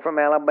had some from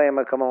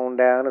Alabama come on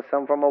down, and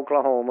some from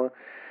Oklahoma.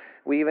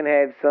 We even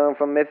had some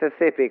from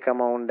Mississippi come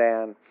on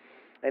down.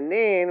 And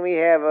then we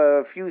have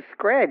a few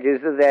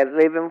scratches that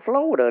live in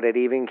Florida that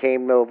even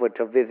came over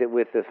to visit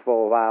with us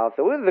for a while.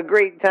 So it was a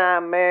great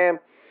time, man.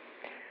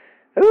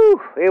 Ooh,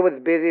 it was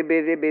busy,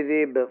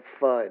 but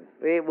fun.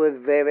 It was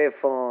very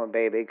fun,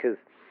 baby, because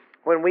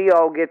when we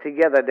all get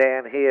together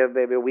down here,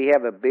 baby, we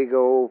have a big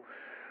old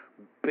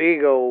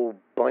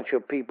bunch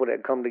of people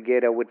that come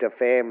together with the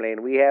family,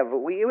 and we have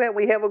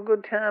a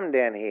good time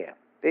down here.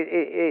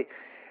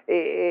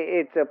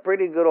 It's a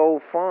pretty good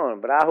old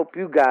fun, but I hope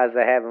you guys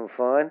are having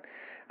fun.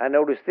 I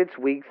noticed this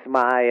week's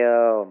my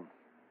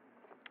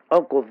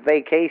uncle's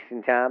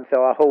vacation time,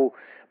 so I hope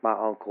my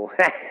uncle.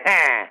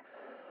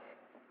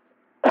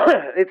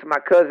 It's my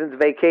cousin's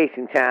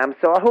vacation time,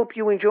 so I hope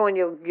you enjoying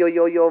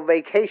your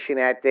vacation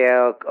out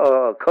there,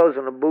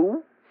 cousin of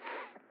Boo.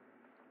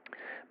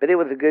 But it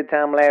was a good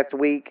time last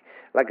week.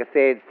 Like I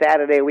said,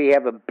 Saturday we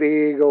have a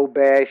big old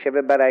bash.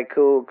 Everybody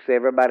cooks.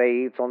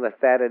 Everybody eats on the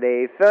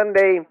Saturday.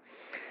 Sunday,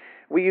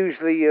 we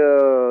usually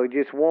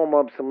just warm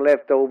up some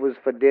leftovers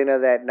for dinner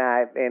that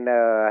night and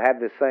have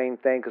the same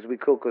thing because we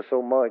cook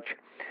so much.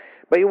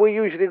 But we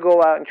usually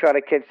go out and try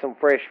to catch some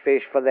fresh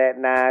fish for that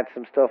night,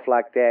 some stuff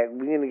like that.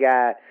 We and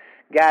the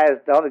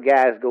other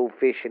guys go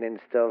fishing and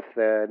stuff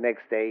the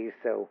next day.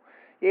 So,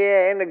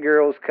 yeah, and the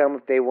girls come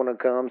if they want to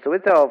come. So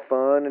it's all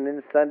fun. And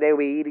then Sunday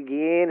we eat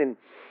again. And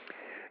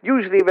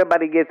usually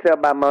everybody gets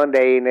up by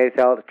Monday and it's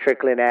all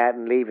trickling out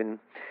and leaving.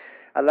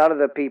 A lot of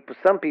the people,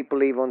 some people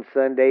leave on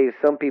Sundays,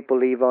 some people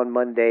leave on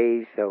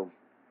Mondays. So,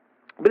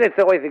 but it's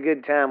always a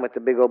good time with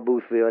the big old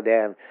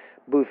Boothville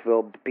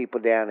people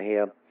down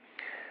here.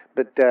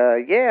 But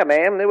yeah,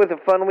 man, it was a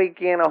fun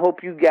weekend. I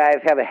hope you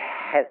guys had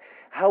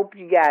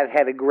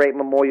a great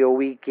Memorial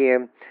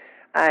weekend.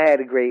 I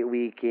had a great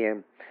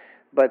weekend.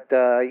 But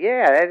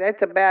yeah,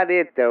 that's about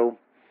it though.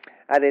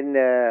 I didn't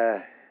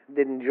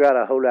jot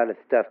a whole lot of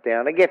stuff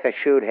down. I guess I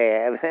should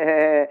have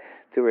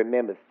to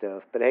remember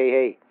stuff. But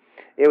hey,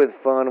 it was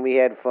fun. We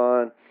had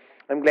fun.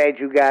 I'm glad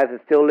you guys are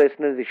still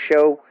listening to the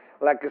show.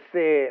 Like I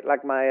said,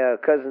 like my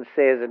cousin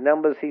says, the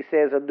numbers he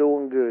says are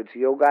doing good. So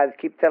you guys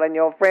keep telling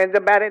your friends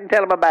about it and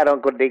tell them about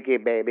Uncle Dickie,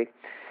 baby.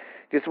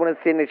 Just want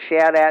to send a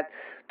shout out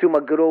to my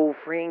good old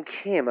friend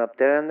Kim up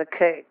there in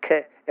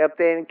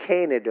in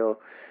Canada.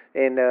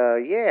 And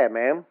yeah,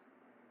 man.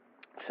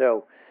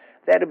 So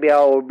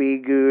that'll be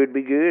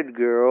good,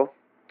 girl.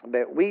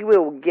 But we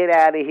will get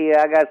out of here.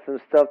 I got some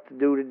stuff to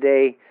do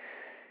today.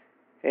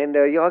 And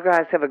y'all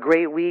guys have a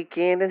great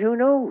weekend, and who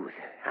knows?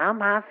 I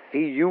might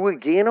see you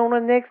again on the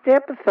next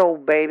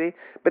episode, baby.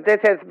 But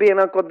that has been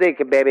Uncle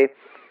Dickie, baby.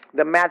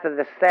 The mouth of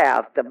the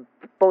South, the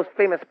most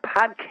famous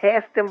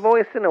podcasting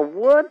voice in the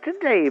world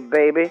today,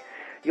 baby.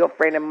 Your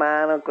friend of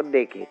mine, Uncle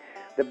Dickie.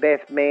 The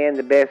best man,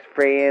 the best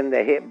friend,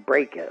 the hit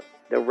breaker,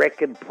 the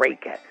record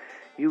breaker.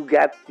 You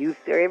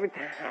there every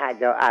time. I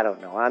don't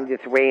know. I'm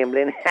just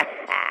rambling.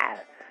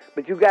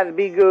 But you guys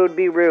be good,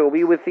 be real.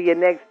 We will see you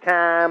next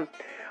time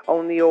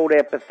on the old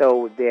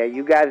episode there.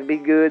 You guys be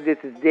good.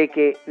 This is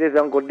Dickie. This is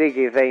Uncle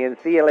Dickie saying,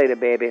 see you later,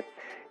 baby.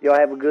 Y'all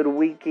have a good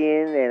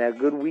weekend and a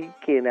good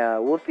week, and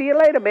we'll see you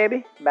later,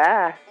 baby.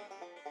 Bye.